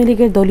আওয়ামী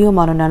লীগের দলীয়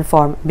মনোনয়ন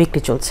ফর্ম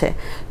বিক্রি চলছে।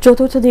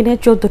 চতুর্থ দিনে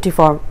 14টি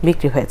ফর্ম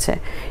বিক্রি হয়েছে।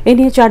 এ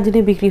নিয়ে 4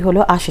 দিনে বিক্রি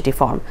হলো 80টি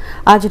ফর্ম।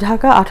 আজ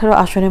ঢাকা 18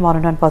 আসনে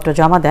মনোনয়নপত্র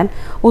জমা দেন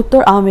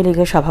উত্তর আওয়ামী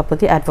লীগের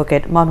সভাপতি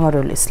অ্যাডভোকেট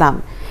মনোয়ারুল ইসলাম।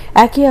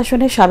 একই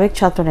আসনে সাবেক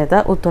ছাত্রনেতা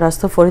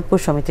উত্তরাস্থ ফরিদপুর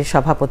সমিতির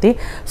সভাপতি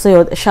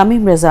সৈয়দ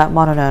শামীম রেজা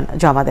মনোনয়ন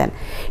জমা দেন।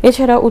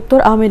 এছাড়া উত্তর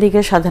আওয়ামী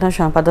লীগের সাধারণ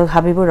সম্পাদক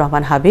হাবিবুর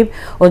রহমান হাবিব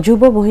ও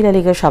যুব মহিলা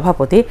লীগের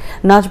সভাপতি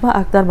নাজমা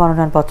আক্তার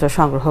মনোনয়নপত্র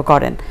সংগ্রহ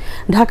করেন।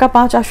 ঢাকা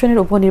 5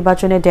 আসনের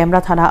উপনির্বাচনে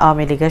ডেমরা থানা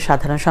আওয়ামী লীগের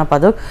সাধারণ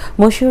সম্পাদক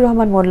মশিউর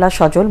রহমান মোল্লা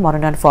সজল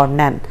মনোনয়ন ফর্ম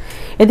নেন।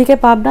 এদিকে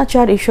পাবনা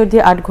 4 ঈশ্বরদী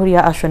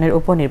আটঘরিয়া আসনের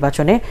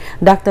উপনির্বাচনে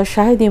ডাক্তার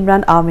শাহিদ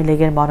ইমরান আওয়ামী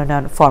লীগের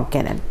মনোনয়ন ফর্ম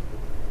কেনেন।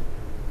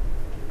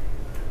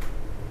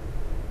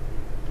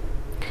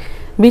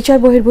 বিচার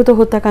বহির্ভূত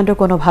হত্যাকাণ্ড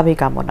কোনোভাবেই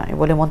কাম্য নয়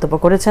বলে মন্তব্য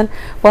করেছেন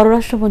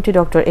পররাষ্ট্রমন্ত্রী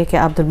ডক্টর AK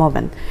আব্দুল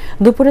মোমেন।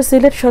 দুপুরে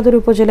সিলেট সদর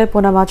উপজেলায়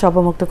পোনা মাছ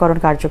অবমুক্তকরণ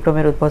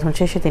কার্যক্রমের উদ্বোধন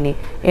শেষে তিনি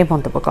এ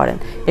মন্তব্য করেন।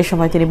 এ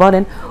সময় তিনি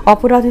বলেন,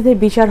 অপরাধীদের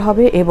বিচার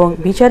হবে এবং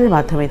বিচারের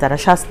মাধ্যমে তারা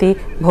শাস্তি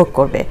ভোগ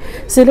করবে।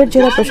 সিলেট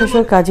জেলা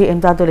প্রশাসক কাজী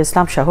ইমদাদুল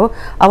ইসলাম সহ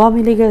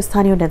আওয়ামী লীগের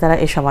স্থানীয় নেতারা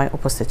এ সময়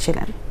উপস্থিত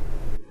ছিলেন।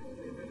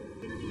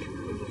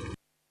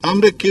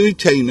 আমরা কেউই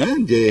চাই না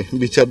যে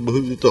বিচার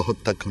বহির্ভূত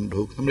হত্যাকাণ্ড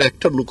হোক, আমরা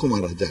একটা লোক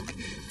মারা যাক,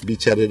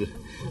 বিচারের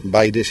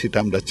বাইরে সেটা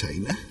আমরা চাই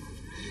না।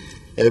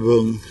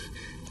 এবং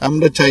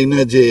আমরা চাই না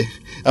যে,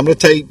 আমরা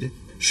চাই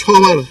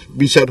সবার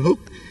বিচার হোক,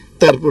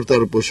 তারপর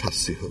তার উপর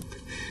শাস্তি হোক।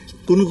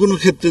 কোনো কোনো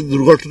ক্ষেত্রে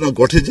দুর্ঘটনা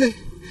ঘটে যায়,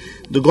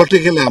 ঘটে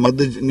গেলে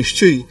আমাদের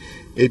নিশ্চয়ই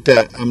এটা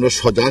আমরা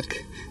সজাগ,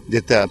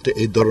 যাতে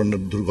এই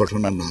ধরনের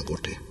দুর্ঘটনা না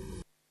ঘটে।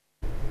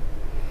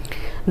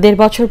 দেড়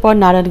বছর পর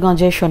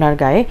নারায়ণগঞ্জের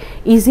সোনারগাঁয়ে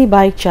ইজি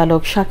বাইক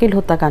চালক শাকিল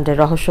হত্যাকাণ্ডের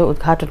রহস্য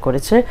উদ্ঘাটন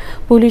করেছে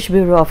police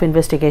bureau of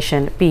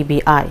investigation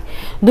PBI.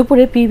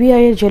 দুপুরে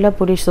পিবিআই এর জেলা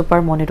পুলিশ সুপার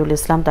মনিরুল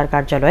ইসলাম তার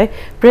কার্যালয়ে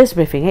প্রেস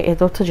ব্রিফিংয়ে এ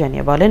তথ্য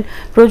জানিয়ে বলেন,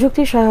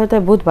 প্রযুক্তির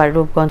সহায়তায় বুধবার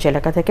রূপগঞ্জ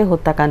এলাকা থেকে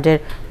হত্যাকাণ্ডের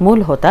মূল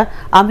হোতা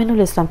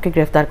আমিনুল ইসলামকে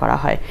গ্রেফতার করা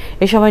হয়।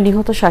 এ সময়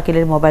নিহত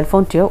শাকিলের মোবাইল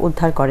ফোনটিও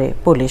উদ্ধার করে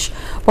পুলিশ।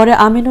 পরে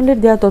আমিনুলের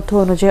দেওয়া তথ্য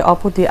অনুযায়ী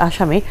অপর দুই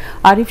আসামি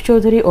আরিফ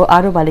চৌধুরী ও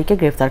আরব আলীকে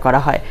গ্রেফতার করা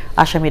হয়।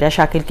 আসামিরা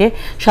শাকিলকে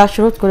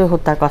শ্বাসরোধ করে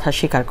হত্যার কথা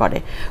স্বীকার করে।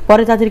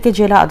 পরে তাদেরকে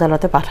জেলা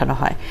আদালতে পাঠানো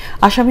হয়।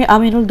 আসামি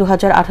আমিনুল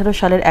 2018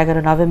 সালের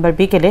 11 নভেম্বর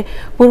বিকেলে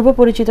পূর্ব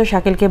পরিচিত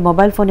শাকিলকে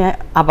মোবাইল ফোনে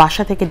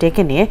বাসা থেকে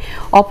ডেকে নিয়ে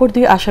অপর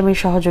দুই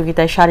আসামির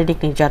সহযোগিতায় শারীরিক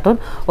নির্যাতন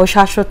ও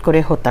শ্বাসরোধ করে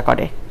হত্যা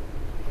করে।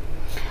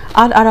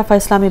 আল আরাফা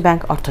ইসলামী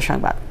ব্যাংক অর্থ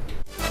সংবাদ।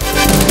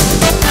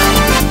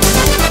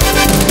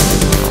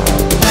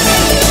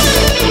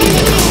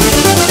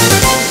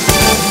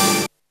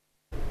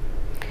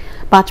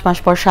 5 মাস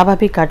পর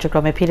স্বাভাবিক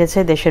কার্যক্রমে ফিরেছে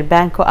দেশের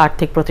ব্যাংক ও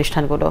আর্থিক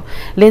প্রতিষ্ঠানগুলো।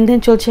 লেনদেন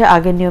চলছে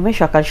আগের নিয়মে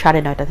সকাল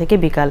 9:30 থেকে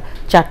বিকাল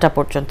 4টা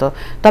পর্যন্ত।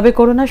 তবে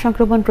করোনা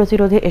সংক্রমণ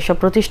প্রতিরোধে এসব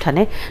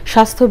প্রতিষ্ঠানে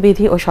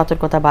স্বাস্থ্যবিধি ও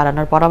সতর্কতা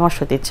বাড়ানোর পরামর্শ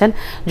দিচ্ছেন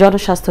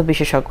জনস্বাস্থ্য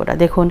বিশেষজ্ঞরা।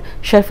 দেখুন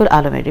শরফুল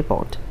আলমের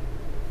রিপোর্ট।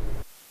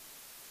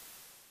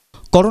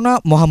 করোনা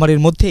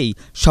মহামারীর মধ্যেই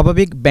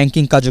স্বাভাবিক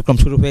ব্যাংকিং কার্যক্রম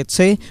শুরু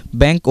হয়েছে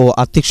ব্যাংক ও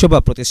আর্থিক সেবা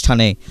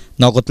প্রতিষ্ঠানে।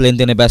 নগদ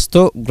লেনদেনে ব্যস্ত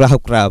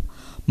গ্রাহকরা।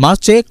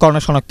 মার্চে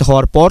করোনা শনাক্ত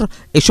হওয়ার পর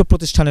এসব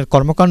প্রতিষ্ঠানের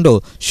কর্মকাণ্ড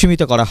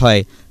সীমিত করা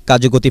হয়।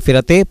 কার্যগতি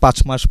ফেরাতে 5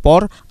 মাস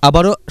পর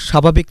আবারও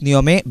স্বাভাবিক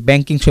নিয়মে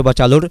ব্যাংকিং সেবা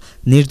চালুর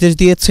নির্দেশ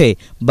দিয়েছে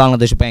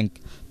বাংলাদেশ ব্যাংক।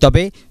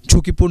 তবে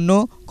ঝুঁকিপূর্ণ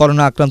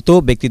করোনা আক্রান্ত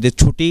ব্যক্তিদের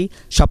ছুটি,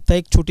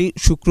 সাপ্তাহিক ছুটি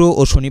শুক্র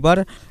ও শনিবার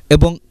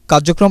এবং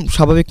কার্যক্রম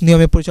স্বাভাবিক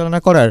নিয়মে পরিচালনা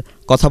করার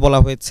কথা বলা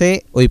হয়েছে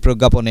ওই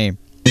প্রজ্ঞাপনে।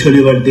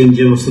 শনিবার দিন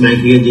যে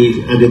ব্যাংকিং যে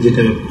আগে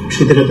যেটা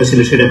সূত্রতা ছিল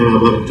সেটা এখন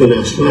আবার চলে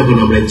আসলো। এখন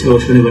আমরা ইচ্ছা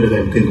শনিবারে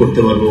ব্যাংকিং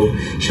করতে পারবো,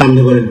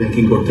 সান্ধ্যবারে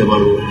ব্যাংকিং করতে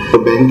পারবো।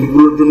 ব্যাংকিং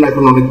গুলোর জন্য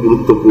এখন অনেক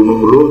গুরুত্বপূর্ণ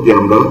হলো যে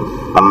আমরা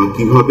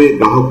কিভাবে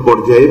গ্রাহক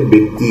পর্যায়ে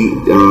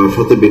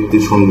সাথে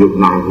ব্যক্তির সংযোগ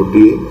না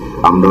ঘটিয়ে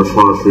আমরা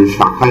সরাসরি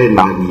শাখায়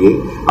না গিয়ে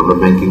আমরা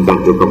ব্যাংকিং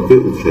কার্যক্রমকে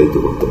উৎসাহিত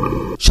করতে পারি।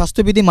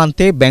 স্বাস্থ্যবিধি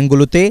মানতে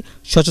ব্যাংকগুলোতে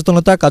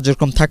সচেতনতা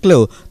কার্যক্রম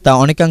থাকলেও তা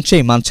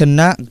অনেকাংশেই মানছেন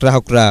না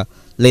গ্রাহকরা।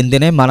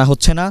 লেনদেনে মানা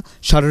হচ্ছে না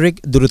শারীরিক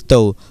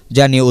দূরত্বও,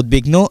 যা নিয়ে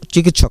উদ্বিগ্ন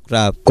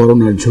চিকিৎসকরা।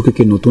 করোনার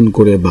ঝুঁকিকে নতুন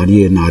করে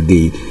বাড়িয়ে না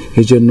দিই,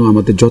 এই জন্য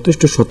আমাদের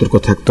যথেষ্ট সতর্ক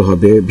থাকতে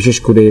হবে। বিশেষ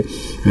করে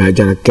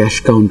যারা ক্যাশ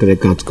কাউন্টারে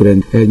কাজ করেন,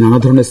 নানা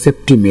ধরনের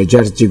সেফটি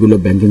মেজার্স যেগুলো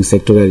ব্যাংকিং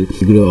সেক্টরে,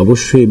 এগুলো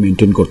অবশ্যই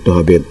মেনটেন করতে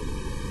হবে।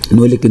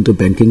 নইলে কিন্তু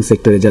ব্যাংকিং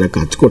সেক্টরে যারা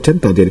কাজ করছেন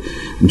তাদের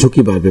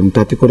ঝুঁকি বাড়বে এবং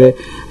তাতে করে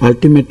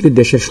আলটিমেটলি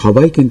দেশের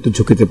সবাই কিন্তু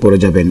ঝুঁকিতে পড়ে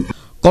যাবেন।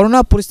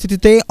 করোনা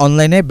পরিস্থিতিতে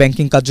অনলাইনে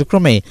ব্যাংকিং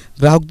কার্যক্রমে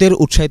গ্রাহকদের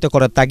উৎসাহিত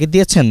করার তাগিদ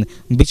দিয়েছেন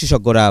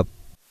বিশেষজ্ঞরা।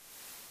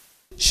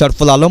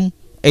 শরফুল আলম,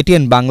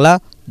 ATN বাংলা,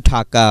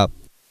 ঢাকা।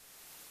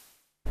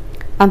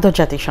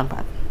 আন্তর্জাতিক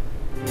সংবাদ।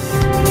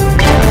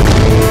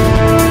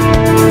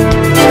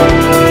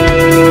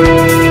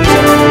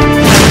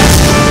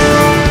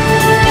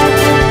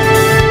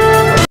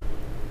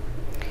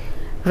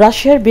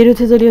 রাশিয়ার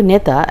বিরোধী দলীয়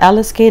নেতা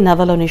অ্যালেক্সেই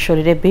নাভালনির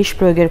শরীরে বিষ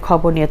প্রয়োগের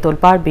খবর নিয়ে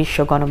তোলপাড় বিশ্ব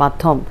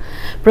গণমাধ্যম।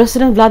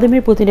 প্রেসিডেন্ট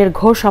ভ্লাদিমির পুতিনের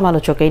ঘোর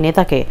সমালোচক এই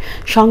নেতাকে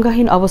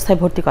সংজ্ঞাহীন অবস্থায়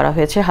ভর্তি করা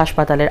হয়েছে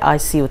হাসপাতালের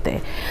আইসিইউতে।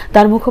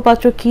 তার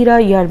মুখপাত্র কিরা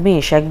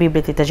ইয়ারমিশ এক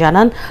বিবৃতিতে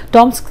জানান,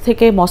 টমস্ক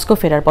থেকে মস্কো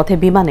ফেরার পথে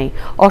বিমানে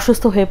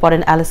অসুস্থ হয়ে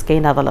পড়েন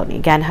অ্যালেক্সেই নাভালনি।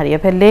 জ্ঞান হারিয়ে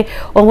ফেললে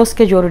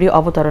ওমস্কে জরুরি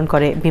অবতরণ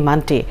করে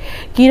বিমানটি।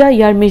 কিরা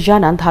ইয়ারমিশ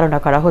জানান, ধারণা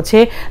করা হচ্ছে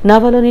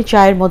নাভালনির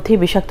চায়ের মধ্যে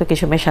বিষাক্ত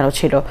কিছু মেশানো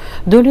ছিল।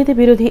 দুর্নীতি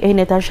বিরোধী এই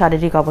নেতার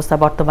শারীরিক অবস্থা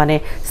বর্তমানে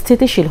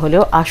স্থিতিশীল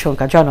হলেও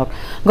আশঙ্কাজনক।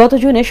 গত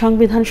জুনে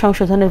সংবিধান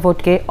সংশোধনের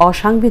ভোটকে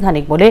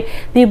অসাংবিধানিক বলে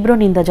তীব্র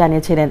নিন্দা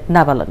জানিয়েছিলেন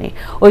নাভালনি।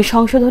 ওই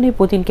সংশোধনী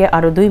পুতিনকে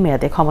আরও 2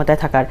 মেয়াদে ক্ষমতায়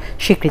থাকার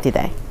স্বীকৃতি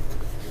দেয়।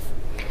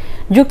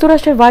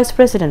 যুক্তরাষ্ট্রের ভাইস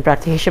প্রেসিডেন্ট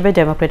প্রার্থী হিসেবে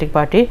ডেমোক্রেটিক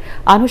পার্টির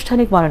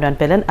আনুষ্ঠানিক মনোনয়ন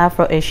পেলেন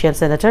আফ্রো এশিয়ান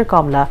সেনেটর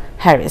কমলা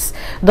হ্যারিস।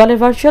 দলের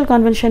ভার্চুয়াল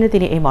কনভেনশনে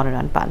তিনি এই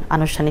মনোনয়ন পান।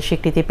 আনুষ্ঠানিক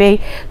স্বীকৃতি পেয়ে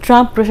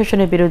ট্রাম্প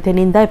প্রশাসনের বিরুদ্ধে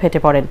নিন্দায় ফেটে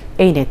পড়েন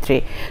এই নেত্রী।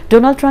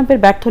 ডোনাল্ড ট্রাম্পের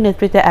ব্যর্থ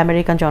নেতৃত্বে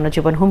আমেরিকান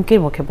জনজীবন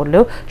হুমকির মুখে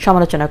পড়লেও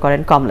সমালোচনা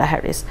করেন কমলা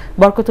হ্যারিস।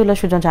 বরকতুল্লাহ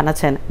সুজন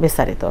জানাচ্ছেন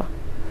বিস্তারিত।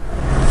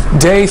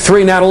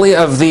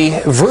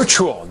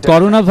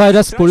 করোনা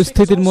ভাইরাস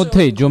পরিস্থিতির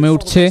মধ্যেই জমে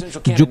উঠছে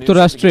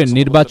যুক্তরাষ্ট্রের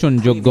নির্বাচন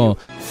যোগ্য।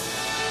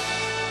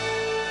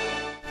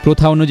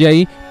 প্রথা অনুযায়ী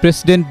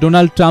প্রেসিডেন্ট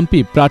ডোনাল্ড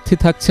ট্রাম্পই প্রার্থী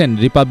থাকছেন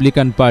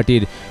রিপাবলিকান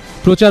পার্টির।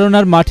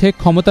 প্রচারণার মাঠে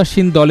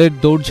ক্ষমতাসীন দলের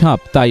দৌড়ঝাঁপ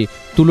তাই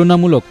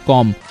তুলনামূলক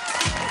কম।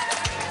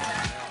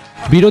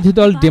 বিরোধী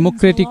দল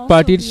ডেমোক্রেটিক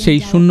পার্টির সেই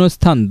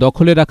শূন্যস্থান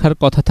দখলে রাখার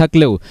কথা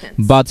থাকলেও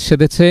বাদ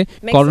সেধেছে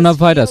করোনা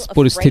ভাইরাস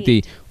পরিস্থিতি।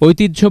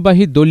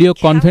 ঐতিহ্যবাহী দলীয়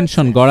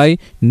কনভেনশন গড়ায়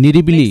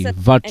নিরিবিলি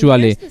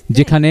ভার্চুয়ালে,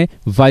 যেখানে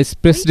ভাইস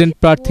প্রেসিডেন্ট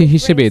প্রার্থী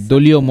হিসেবে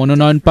দলীয়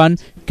মনোনয়ন পান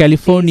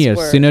ক্যালিফোর্নিয়ার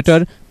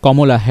senator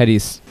Kamala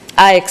Harris.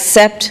 I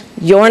accept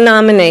your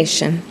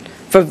nomination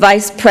for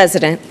Vice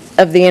President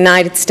of the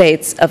United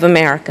States of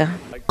America.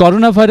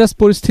 Corona virus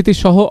পরিস্থিতি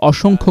সহ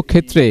অসংখ্য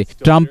ক্ষেত্রে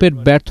ট্রাম্পের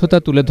ব্যর্থতা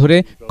তুলে ধরে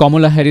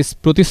কমলা হ্যারিস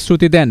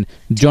প্রতিশ্রুতি দেন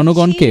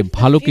জনগণকে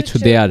ভালো কিছু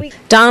দেয়ার।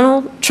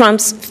 Donald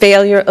Trump's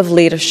failure of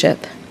leadership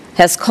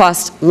has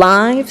cost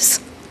lives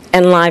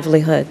and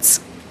livelihoods.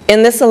 In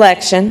this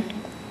election,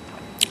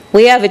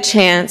 we have a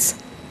chance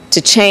to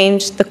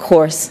change the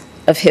course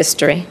of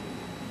history.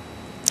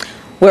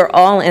 We're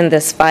all in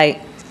this fight.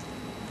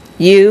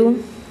 You,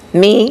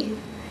 me,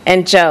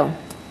 and Joe.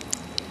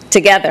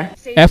 Together.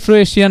 Afro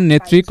Asian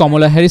নেত্রী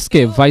কমলা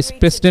হ্যারিসকে vice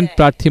president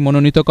প্রার্থী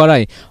মনোনীত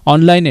করায়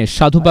অনলাইনে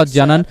সাধুবাদ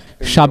জানান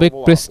সাবেক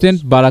president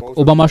Barack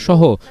Obama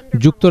সহ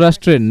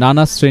যুক্তরাষ্ট্রের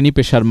নানা শ্রেণী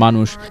পেশার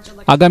মানুষ।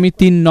 আগামী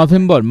 ৩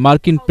 নভেম্বর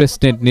মার্কিন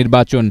প্রেসিডেন্ট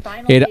নির্বাচন,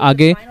 এর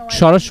আগে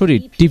সরাসরি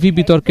টিভি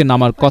বিতর্কে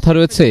নামার কথা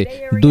রয়েছে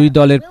দুই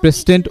দলের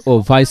প্রেসিডেন্ট ও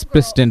ভাইস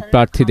প্রেসিডেন্ট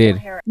প্রার্থীদের।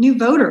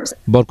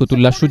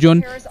 বরকতুল্লাহ সুজন,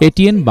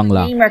 ATN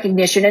বাংলা।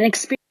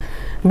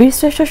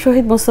 বীরশ্রেষ্ঠ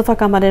শহীদ মোস্তফা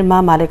কামালের মা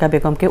মালেকা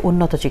বেগমকে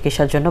উন্নত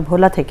চিকিৎসার জন্য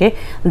ভোলা থেকে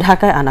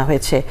ঢাকায় আনা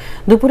হয়েছে।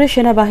 দুপুরে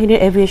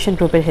সেনাবাহিনীর এভিয়েশন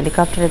গ্রুপের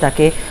হেলিকপ্টারে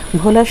তাকে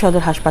ভোলা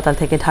সদর হাসপাতাল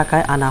থেকে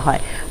ঢাকায় আনা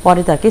হয়।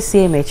 পরে তাকে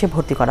CMH-এ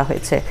ভর্তি করা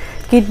হয়েছে।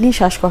 কিডনি,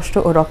 শ্বাসকষ্ট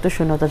ও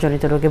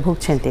রক্তশূন্যতাজনিত রোগে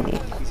ভুগছেন তিনি।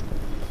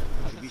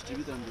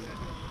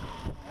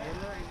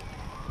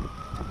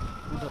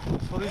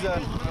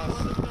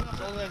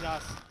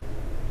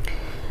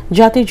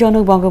 জাতির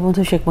জনক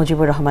বঙ্গবন্ধু শেখ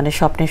মুজিবুর রহমানের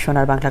স্বপ্নের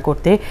সোনার বাংলা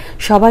করতে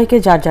সবাইকে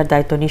যার যার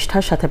দায়িত্ব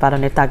নিষ্ঠার সাথে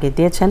পালনের তাগিদ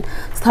দিয়েছেন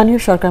স্থানীয়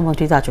সরকার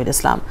মন্ত্রী তাজুল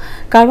ইসলাম।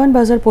 কারওয়ান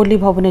বাজার পল্লী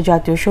ভবনে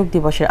জাতীয় শোক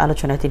দিবসের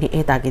আলোচনায় তিনি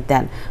এ তাগিদ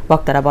দেন।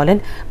 বক্তারা বলেন,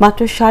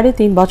 মাত্র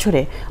 3.5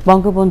 বছরে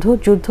বঙ্গবন্ধু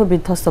যুদ্ধ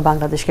বিধ্বস্ত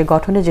বাংলাদেশকে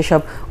গঠনে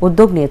যেসব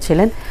উদ্যোগ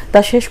নিয়েছিলেন তা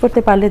শেষ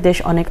করতে পারলে দেশ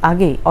অনেক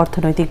আগেই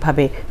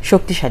অর্থনৈতিকভাবে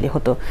শক্তিশালী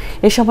হতো।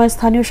 এ সময়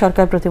স্থানীয়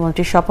সরকার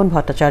প্রতিমন্ত্রী স্বপন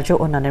ভট্টাচার্য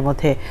অন্যান্যের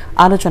মধ্যে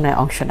আলোচনায়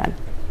অংশ নেন।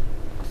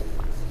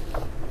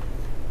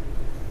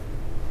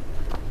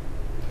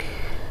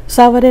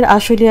 সাভারের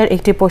আশুলিয়ার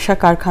একটি পোশাক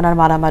কারখানার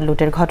মালামাল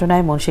লুটের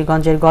ঘটনায়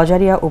মুন্সিগঞ্জের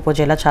গজারিয়া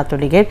উপজেলা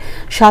ছাত্রলীগের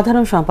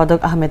সাধারণ সম্পাদক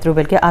আহমেদ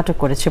রুবেলকে আটক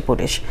করেছে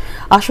পুলিশ।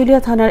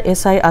 আশুলিয়া থানার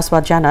SI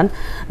আসওয়াদ জানান,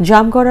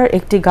 জামগড়ার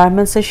একটি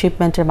গার্মেন্টসের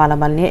শিপমেন্টের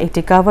মালামাল নিয়ে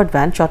একটি কাভার্ড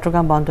ভ্যান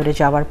চট্টগ্রাম বন্দরে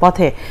যাওয়ার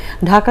পথে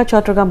ঢাকা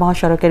চট্টগ্রাম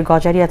মহাসড়কের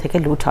গজারিয়া থেকে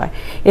লুট হয়।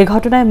 এ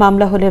ঘটনায়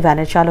মামলা হলে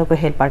ভ্যানের চালক ও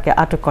হেলপারকে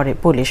আটক করে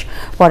পুলিশ।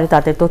 পরে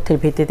তাদের তথ্যের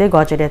ভিত্তিতে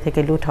গজারিয়া থেকে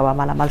লুট হওয়া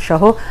মালামাল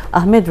সহ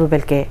আহমেদ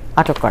রুবেলকে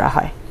আটক করা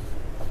হয়।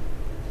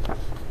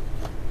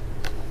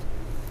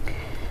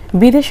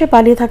 বিদেশে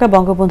পালিয়ে থাকা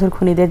বঙ্গবন্ধুর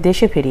খুনিদের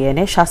দেশে ফিরিয়ে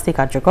এনে শাস্তি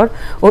কার্যকর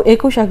ও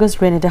 21 আগস্ট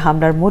গ্রেনেডে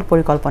হামলার মূল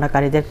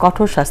পরিকল্পনাকারীদের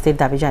কঠোর শাস্তির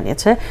দাবি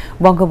জানিয়েছে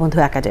বঙ্গবন্ধু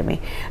একাডেমি।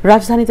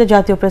 রাজধানীতে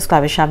জাতীয় প্রেস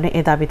ক্লাবের সামনে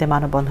এ দাবিতে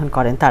মানববন্ধন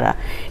করেন তারা।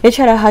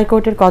 এছাড়া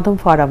হাইকোর্টের কদম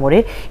ফোয়ারা মোড়ে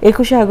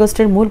 21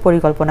 আগস্টের মূল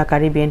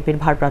পরিকল্পনাকারী বিএনপির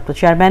ভারপ্রাপ্ত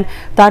চেয়ারম্যান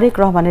তারেক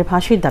রহমানের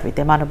ফাঁসির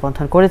দাবিতে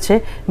মানববন্ধন করেছে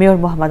mayor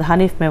Mohammad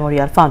Hanif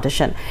Memorial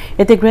foundation.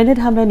 এতে গ্রেনেড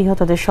হামলায়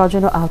নিহতদের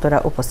স্বজন ও আহতরা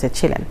উপস্থিত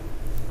ছিলেন।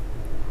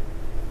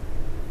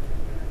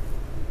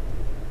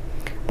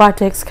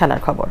 পার্টেক্স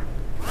খেলার খবর।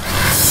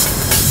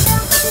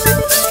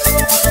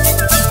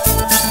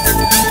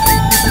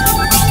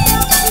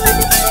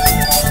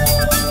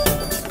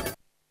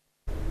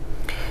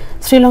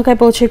 শ্রীলঙ্কায়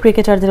পৌঁছে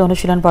ক্রিকেটারদের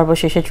অনুশীলন পর্ব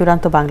শেষে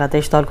চূড়ান্ত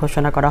বাংলাদেশ দল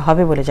ঘোষণা করা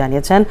হবে বলে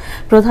জানিয়েছেন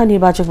প্রধান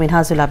নির্বাচক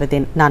মিনহাজুল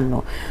আবেদিন নান্নু।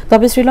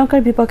 তবে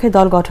শ্রীলঙ্কার বিপক্ষে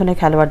দল গঠনে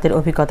খেলোয়াড়দের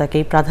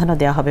অভিজ্ঞতাকেই প্রাধান্য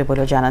দেওয়া হবে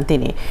বলেও জানান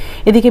তিনি।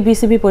 এদিকে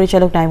বিসিবি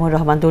পরিচালক নাইমুর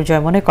রহমান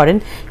দুর্জয় মনে করেন,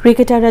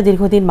 ক্রিকেটাররা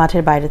দীর্ঘদিন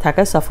মাঠের বাইরে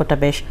থাকায় সফরটা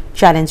বেশ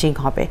চ্যালেঞ্জিং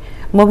হবে।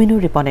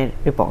 মমিনুর রিপনের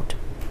রিপোর্ট।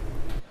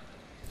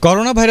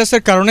 করোনা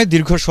ভাইরাসের কারণে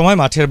দীর্ঘ সময়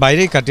মাঠের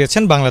বাইরেই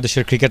কাটিয়েছেন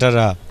বাংলাদেশের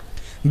ক্রিকেটাররা।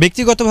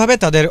 ব্যক্তিগতভাবে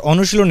তাদের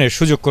অনুশীলনের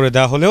সুযোগ করে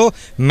দেওয়া হলেও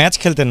ম্যাচ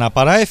খেলতে না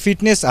পারায়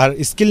ফিটনেস আর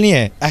স্কিল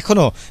নিয়ে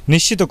এখনও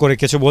নিশ্চিত করে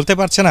কিছু বলতে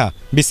পারছে না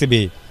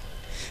বিসিবি।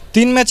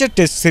 3 ম্যাচের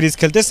টেস্ট সিরিজ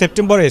খেলতে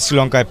সেপ্টেম্বরে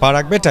শ্রীলঙ্কায় পা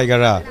রাখবে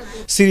টাইগাররা।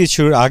 সিরিজ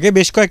শুরুর আগে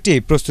বেশ কয়েকটি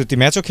প্রস্তুতি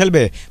ম্যাচও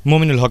খেলবে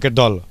মমিনুল হকের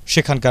দল।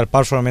 সেখানকার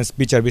পারফরমেন্স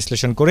বিচার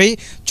বিশ্লেষণ করেই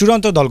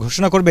চূড়ান্ত দল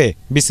ঘোষণা করবে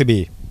বিসিবি।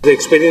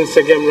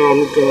 এক্সপেরিয়েন্সটাকে আমরা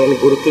অনেক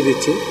গুরুত্ব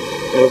দিচ্ছি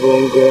এবং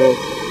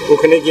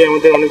ওখানে গিয়ে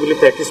আমাদের অনেকগুলো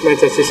প্র্যাকটিস ম্যাচ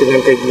আছে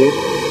শ্রীলঙ্কায় গিয়ে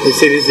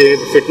সিরিজের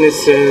ফিটনেস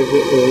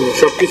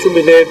সব কিছু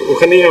মিলে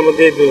ওখানেই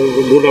আমাদের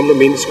আমরা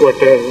মেইন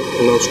স্কোয়াডটা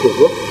অ্যানাউন্স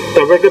করবো।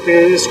 তারপর একটা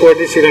প্রিলিমিনারি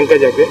স্কোয়াডে শ্রীলঙ্কা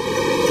যাবে।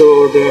 তো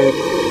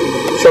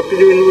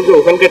সবকিছু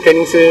ওখানকার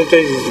training সেশনটা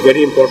is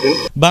very important.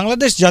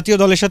 Bangladesh জাতীয়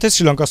দলের সাথে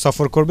শ্রীলঙ্কা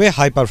সফর করবে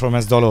হাই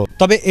পারফরম্যান্স দলও।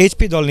 তবে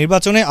এইচপি দল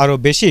নির্বাচনে আরও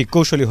বেশি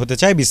কৌশলী হতে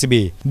চায়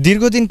বিসিবি।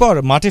 দীর্ঘদিন পর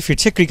মাঠে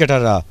ফিরছে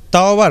ক্রিকেটাররা,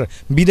 তাও আবার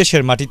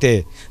বিদেশের মাটিতে।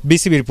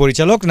 বিসিবির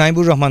পরিচালক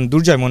নাইমুর রহমান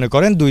দুর্জয় মনে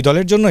করেন, দুই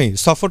দলের জন্যই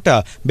সফরটা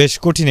বেশ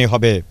কঠিনই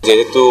হবে।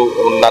 যেহেতু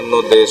অন্যান্য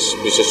দেশ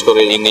বিশেষ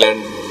করে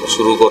ইংল্যান্ড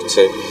শুরু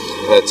করছে,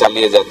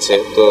 চালিয়ে যাচ্ছে,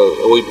 তো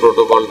ওই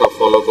প্রোটোকলটা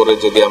ফলো করে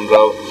যদি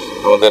আমরাও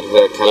আমাদের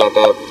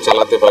খেলাটা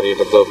চালাতে পারি,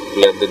 এটা তো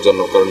প্লেয়ারদের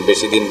জন্য, কারণ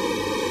বেশি দিন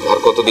আর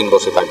কতদিন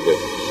বসে থাকবে,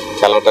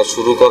 খেলাটা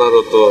শুরু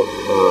করারও তো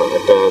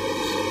একটা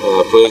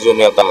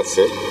প্রয়োজনীয়তা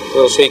আছে। তো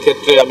সেই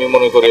ক্ষেত্রে আমি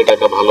মনে করি এটা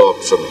একটা ভালো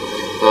অপশন।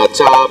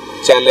 চাপ,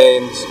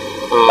 চ্যালেঞ্জ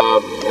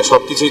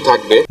সবকিছুই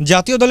থাকবে।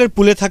 জাতীয় দলের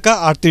পুলে থাকা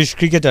 ৩৮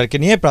 ক্রিকেটারকে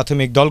নিয়ে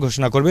প্রাথমিক দল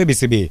ঘোষণা করবে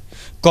বিসিবি।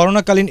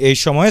 করোনাকালীন এই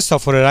সময়ে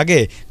সফরের আগে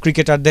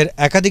ক্রিকেটারদের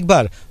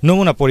একাধিকবার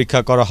নমুনা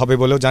পরীক্ষা করা হবে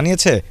বলেও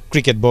জানিয়েছে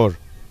cricket board.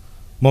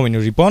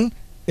 Mominur Ripon,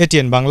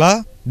 ATN Bangla,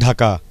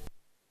 Dhaka.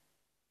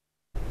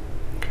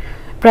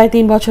 প্রায়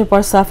 ৩ বছর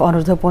পর সাফ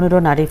অনূর্ধ্ব ১৫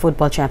 নারী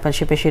ফুটবল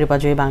চ্যাম্পিয়নশিপে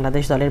শিরোপাজয়ী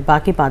বাংলাদেশ দলের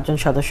বাকি ৫ জন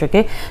সদস্যকে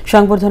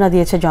সংবর্ধনা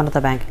দিয়েছে জনতা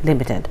ব্যাংক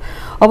লিমিটেড।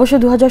 অবশ্য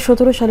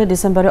 ২০১৭ সালে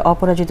ডিসেম্বরে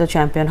অপরাজিত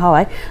চ্যাম্পিয়ন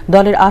হওয়ায়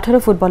দলের ১৮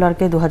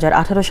 ফুটবলারকে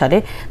 ২০১৮ সালে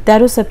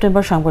 ১৩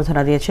 সেপ্টেম্বর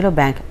সংবর্ধনা দিয়েছিল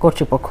ব্যাংক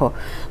কর্তৃপক্ষ।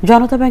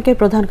 জনতা ব্যাংকের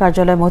প্রধান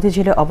কার্যালয়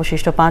মতিঝিলে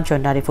অবশিষ্ট ৫ জন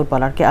নারী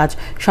ফুটবলারকে আজ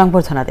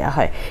সংবর্ধনা দেওয়া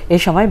হয়।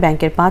 এই সময়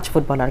ব্যাংকের ৫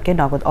 ফুটবলারকে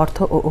নগদ অর্থ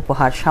ও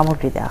উপহার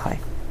সামগ্রী দেওয়া হয়।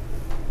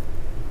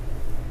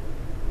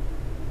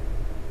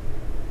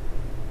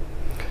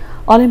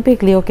 অলিম্পিক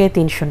লিওকে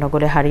 ৩-০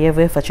 গোলে হারিয়ে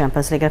উয়েফা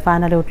চ্যাম্পিয়ন্স লিগের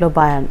ফাইনালে উঠল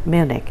বায়ার্ন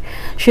মিউনিখ।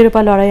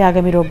 শিরোপা লড়াই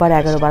আগামী রোববার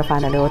 ১১ বার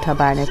ফাইনালে ওঠা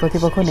বায়ার্নের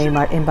প্রতিপক্ষ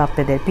নেইমার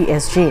এমবাপ্পেদের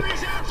পিএসজি।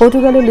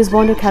 পর্তুগালের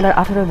লিসবনে খেলার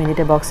 ১৮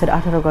 মিনিটে বক্সের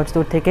 ১৮ গজ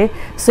দূর থেকে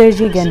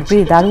সের্জি গেনব্রি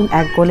দারুণ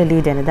এক গোলে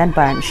লিড এনে দেন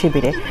বায়ার্ন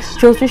শিবিরে।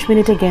 ৩৪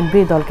 মিনিটে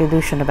গেনব্রি দলকে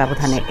 ২-০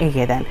 ব্যবধানে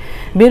এগিয়ে দেন।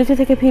 বিরতি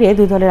থেকে ফিরে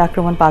দুই দলের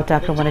আক্রমণ পাল্টা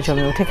আক্রমণে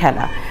জমে ওঠে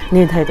খেলা।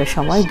 নির্ধারিত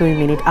সময় ২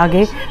 মিনিট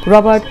আগে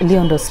রবার্ট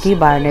লিওন্ডস্কি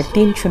বায়ার্নের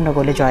 ৩-০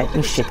 গোলে জয়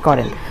নিশ্চিত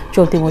করেন।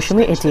 চলতি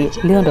মৌসুমে এটি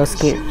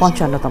লিওন্ডস্কির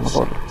 ৫৫তম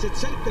গোল।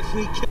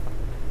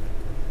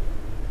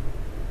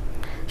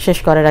 শেষ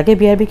করার আগে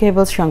বিআরবি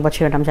কেবলস সংবাদ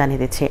শিরোনাম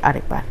জানিয়ে দিচ্ছি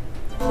আরেকবার।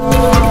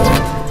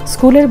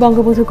 স্কুলের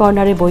বঙ্গবন্ধু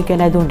কর্নারে বই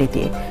কেনায়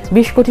দুর্নীতি,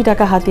 ২০ কোটি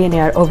টাকা হাতিয়ে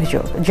নেওয়ার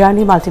অভিযোগ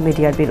জার্নি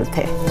মাল্টিমিডিয়ার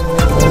বিরুদ্ধে।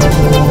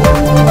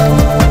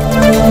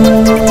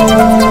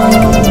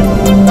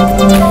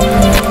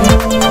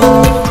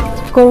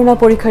 করোনা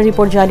পরীক্ষার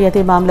রিপোর্ট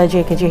জালিয়াতির মামলায়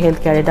জেকেজি হেলথ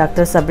কেয়ারের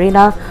ডাক্তার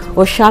সাবরিনা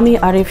ও স্বামী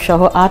আরিফ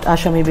সহ ৮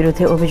 আসামির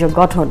বিরুদ্ধে অভিযোগ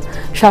গঠন,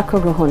 সাক্ষ্য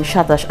গ্রহণ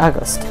 ২৭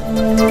 আগস্ট।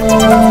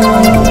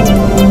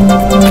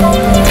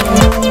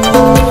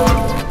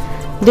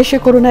 দেশে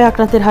করোনায়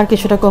আক্রান্তের হার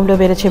কিছুটা কমলেও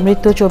বেড়েছে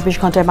মৃত্যু, ২৪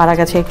 ঘন্টায় মারা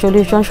গেছে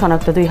 ৪১ জন,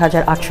 শনাক্ত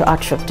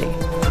 ২,৮৬৮।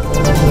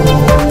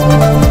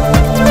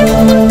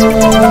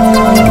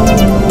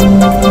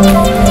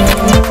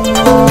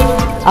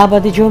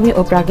 আবাদি জমি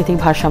ও প্রাকৃতিক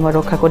ভারসাম্য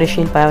রক্ষা করে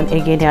শিল্পায়ন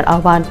এগিয়ে নেওয়ার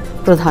আহ্বান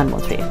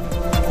প্রধানমন্ত্রী।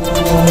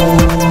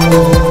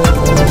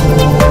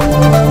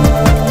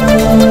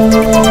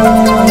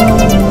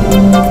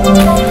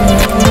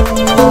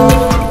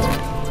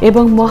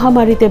 এবং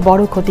মহামারীতে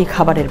বড় ক্ষতি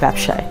খাবারের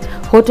ব্যবসায়,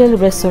 হোটেল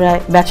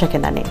রেস্তোরাঁয়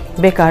বেচাকেনা নেই,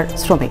 বেকার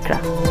শ্রমিকরা।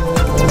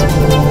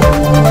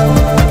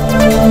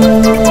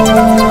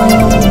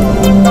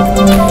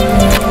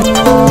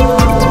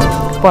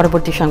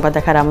 পরবর্তী সংবাদ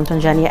দেখার আমন্ত্রণ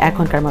জানিয়ে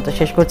এখনকার মতো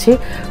শেষ করছি।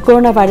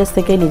 করোনা ভাইরাস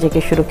থেকে নিজেকে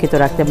সুরক্ষিত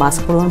রাখতে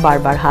মাস্ক পরুন,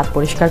 বারবার হাত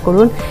পরিষ্কার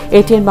করুন।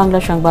 ATN বাংলা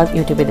সংবাদ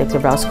ইউটিউবে দেখতে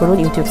ব্রাউজ করুন,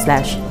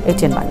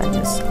 YouTube/ATN Bangla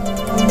News।